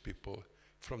impose to his people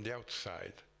from the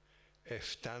outside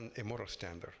a moral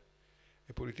standard.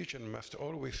 A politician must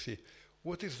always see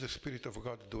what is the Spirit of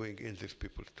God doing in these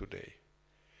people today.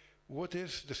 What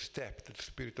is the step that the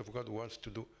Spirit of God wants to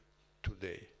do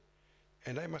today?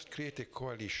 And I must create a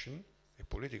coalition, a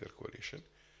political coalition,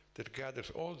 that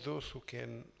gathers all those who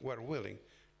are willing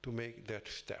to make that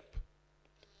step.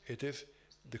 It is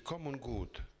the common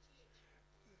good,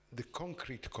 the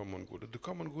concrete common good, the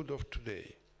common good of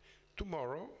today.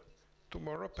 Tomorrow,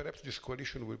 perhaps this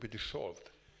coalition will be dissolved,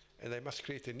 and I must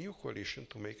create a new coalition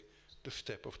to make the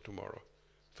step of tomorrow.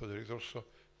 So there is also,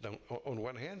 on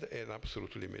one hand, an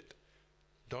absolute limit.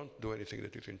 Don't do anything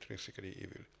that is intrinsically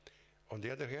evil. On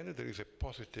the other hand, there is a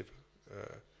positive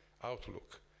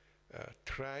outlook.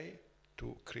 Try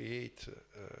to create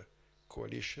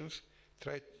coalitions.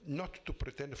 Try not to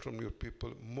pretend from your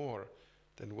people more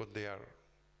than what they are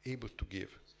able to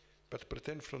give, but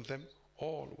pretend from them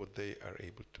all what they are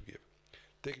able to give.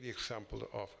 Take the example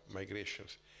of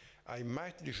migrations. I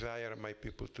might desire my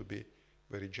people to be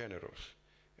very generous,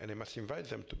 and I must invite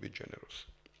them to be generous.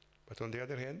 But on the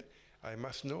other hand, I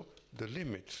must know the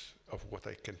limits of what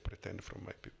I can pretend from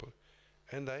my people.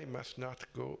 And I must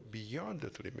not go beyond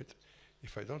that limit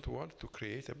if I don't want to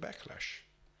create a backlash.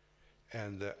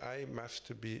 And I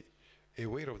must be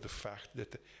aware of the fact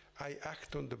that I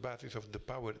act on the basis of the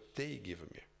power they give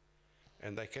me.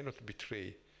 And I cannot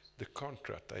betray the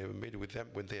contract I have made with them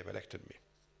when they have elected me.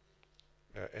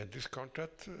 And this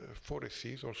contract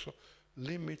foresees also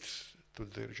limits to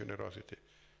their generosity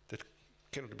that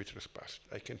cannot be trespassed.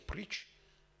 I can preach,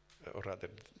 or rather,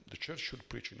 the church should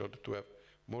preach in order to have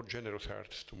more generous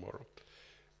hearts tomorrow.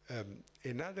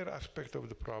 Another aspect of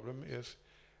the problem is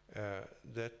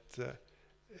that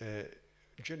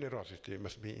generosity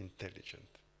must be intelligent.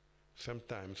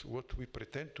 Sometimes what we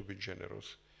pretend to be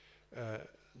generous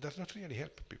does not really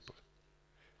help people.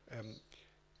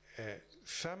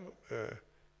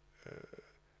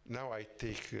 Now I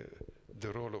take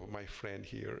the role of my friend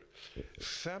here.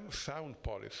 Some sound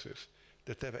policies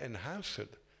that have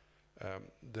enhanced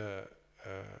the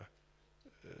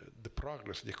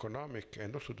progress, the economic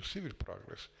and also the civil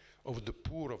progress of the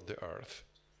poor of the earth,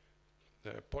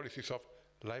 policies of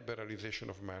liberalization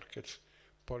of markets,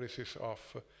 policies of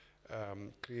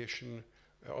creation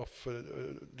of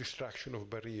destruction of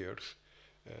barriers,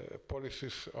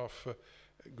 policies of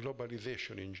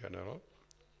globalization in general,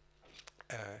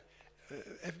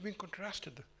 have been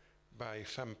contrasted by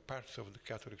some parts of the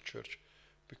Catholic Church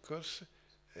because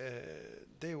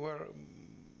they were,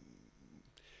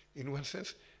 in one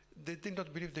sense, they did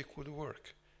not believe they could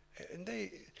work. And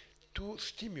to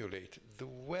stimulate the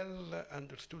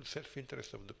well-understood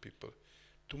self-interest of the people,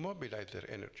 to mobilize their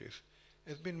energies,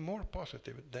 has been more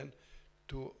positive than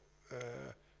to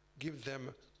give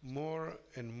them more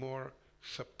and more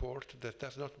support that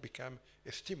does not become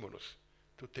a stimulus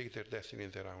to take their destiny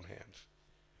in their own hands.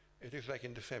 It is like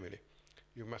in the family.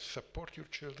 You must support your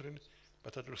children,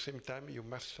 but at the same time, you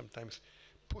must sometimes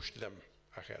push them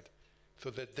ahead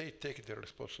so that they take their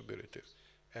responsibilities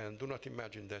and do not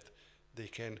imagine that they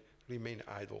can remain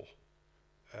idle.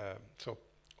 So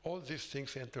all these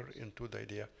things enter into the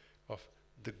idea of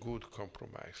the good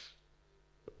compromise.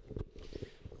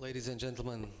 Ladies and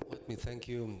gentlemen, let me thank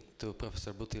you to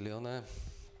Professor Buttiglione.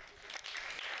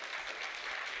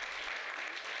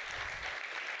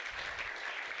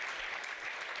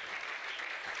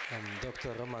 And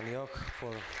Dr. Roman Joch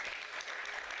for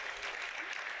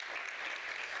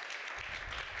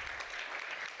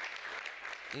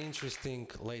interesting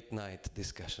late night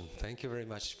discussion. Thank you very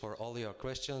much for all your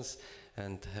questions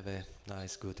and have a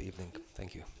nice, good evening.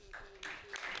 Thank you.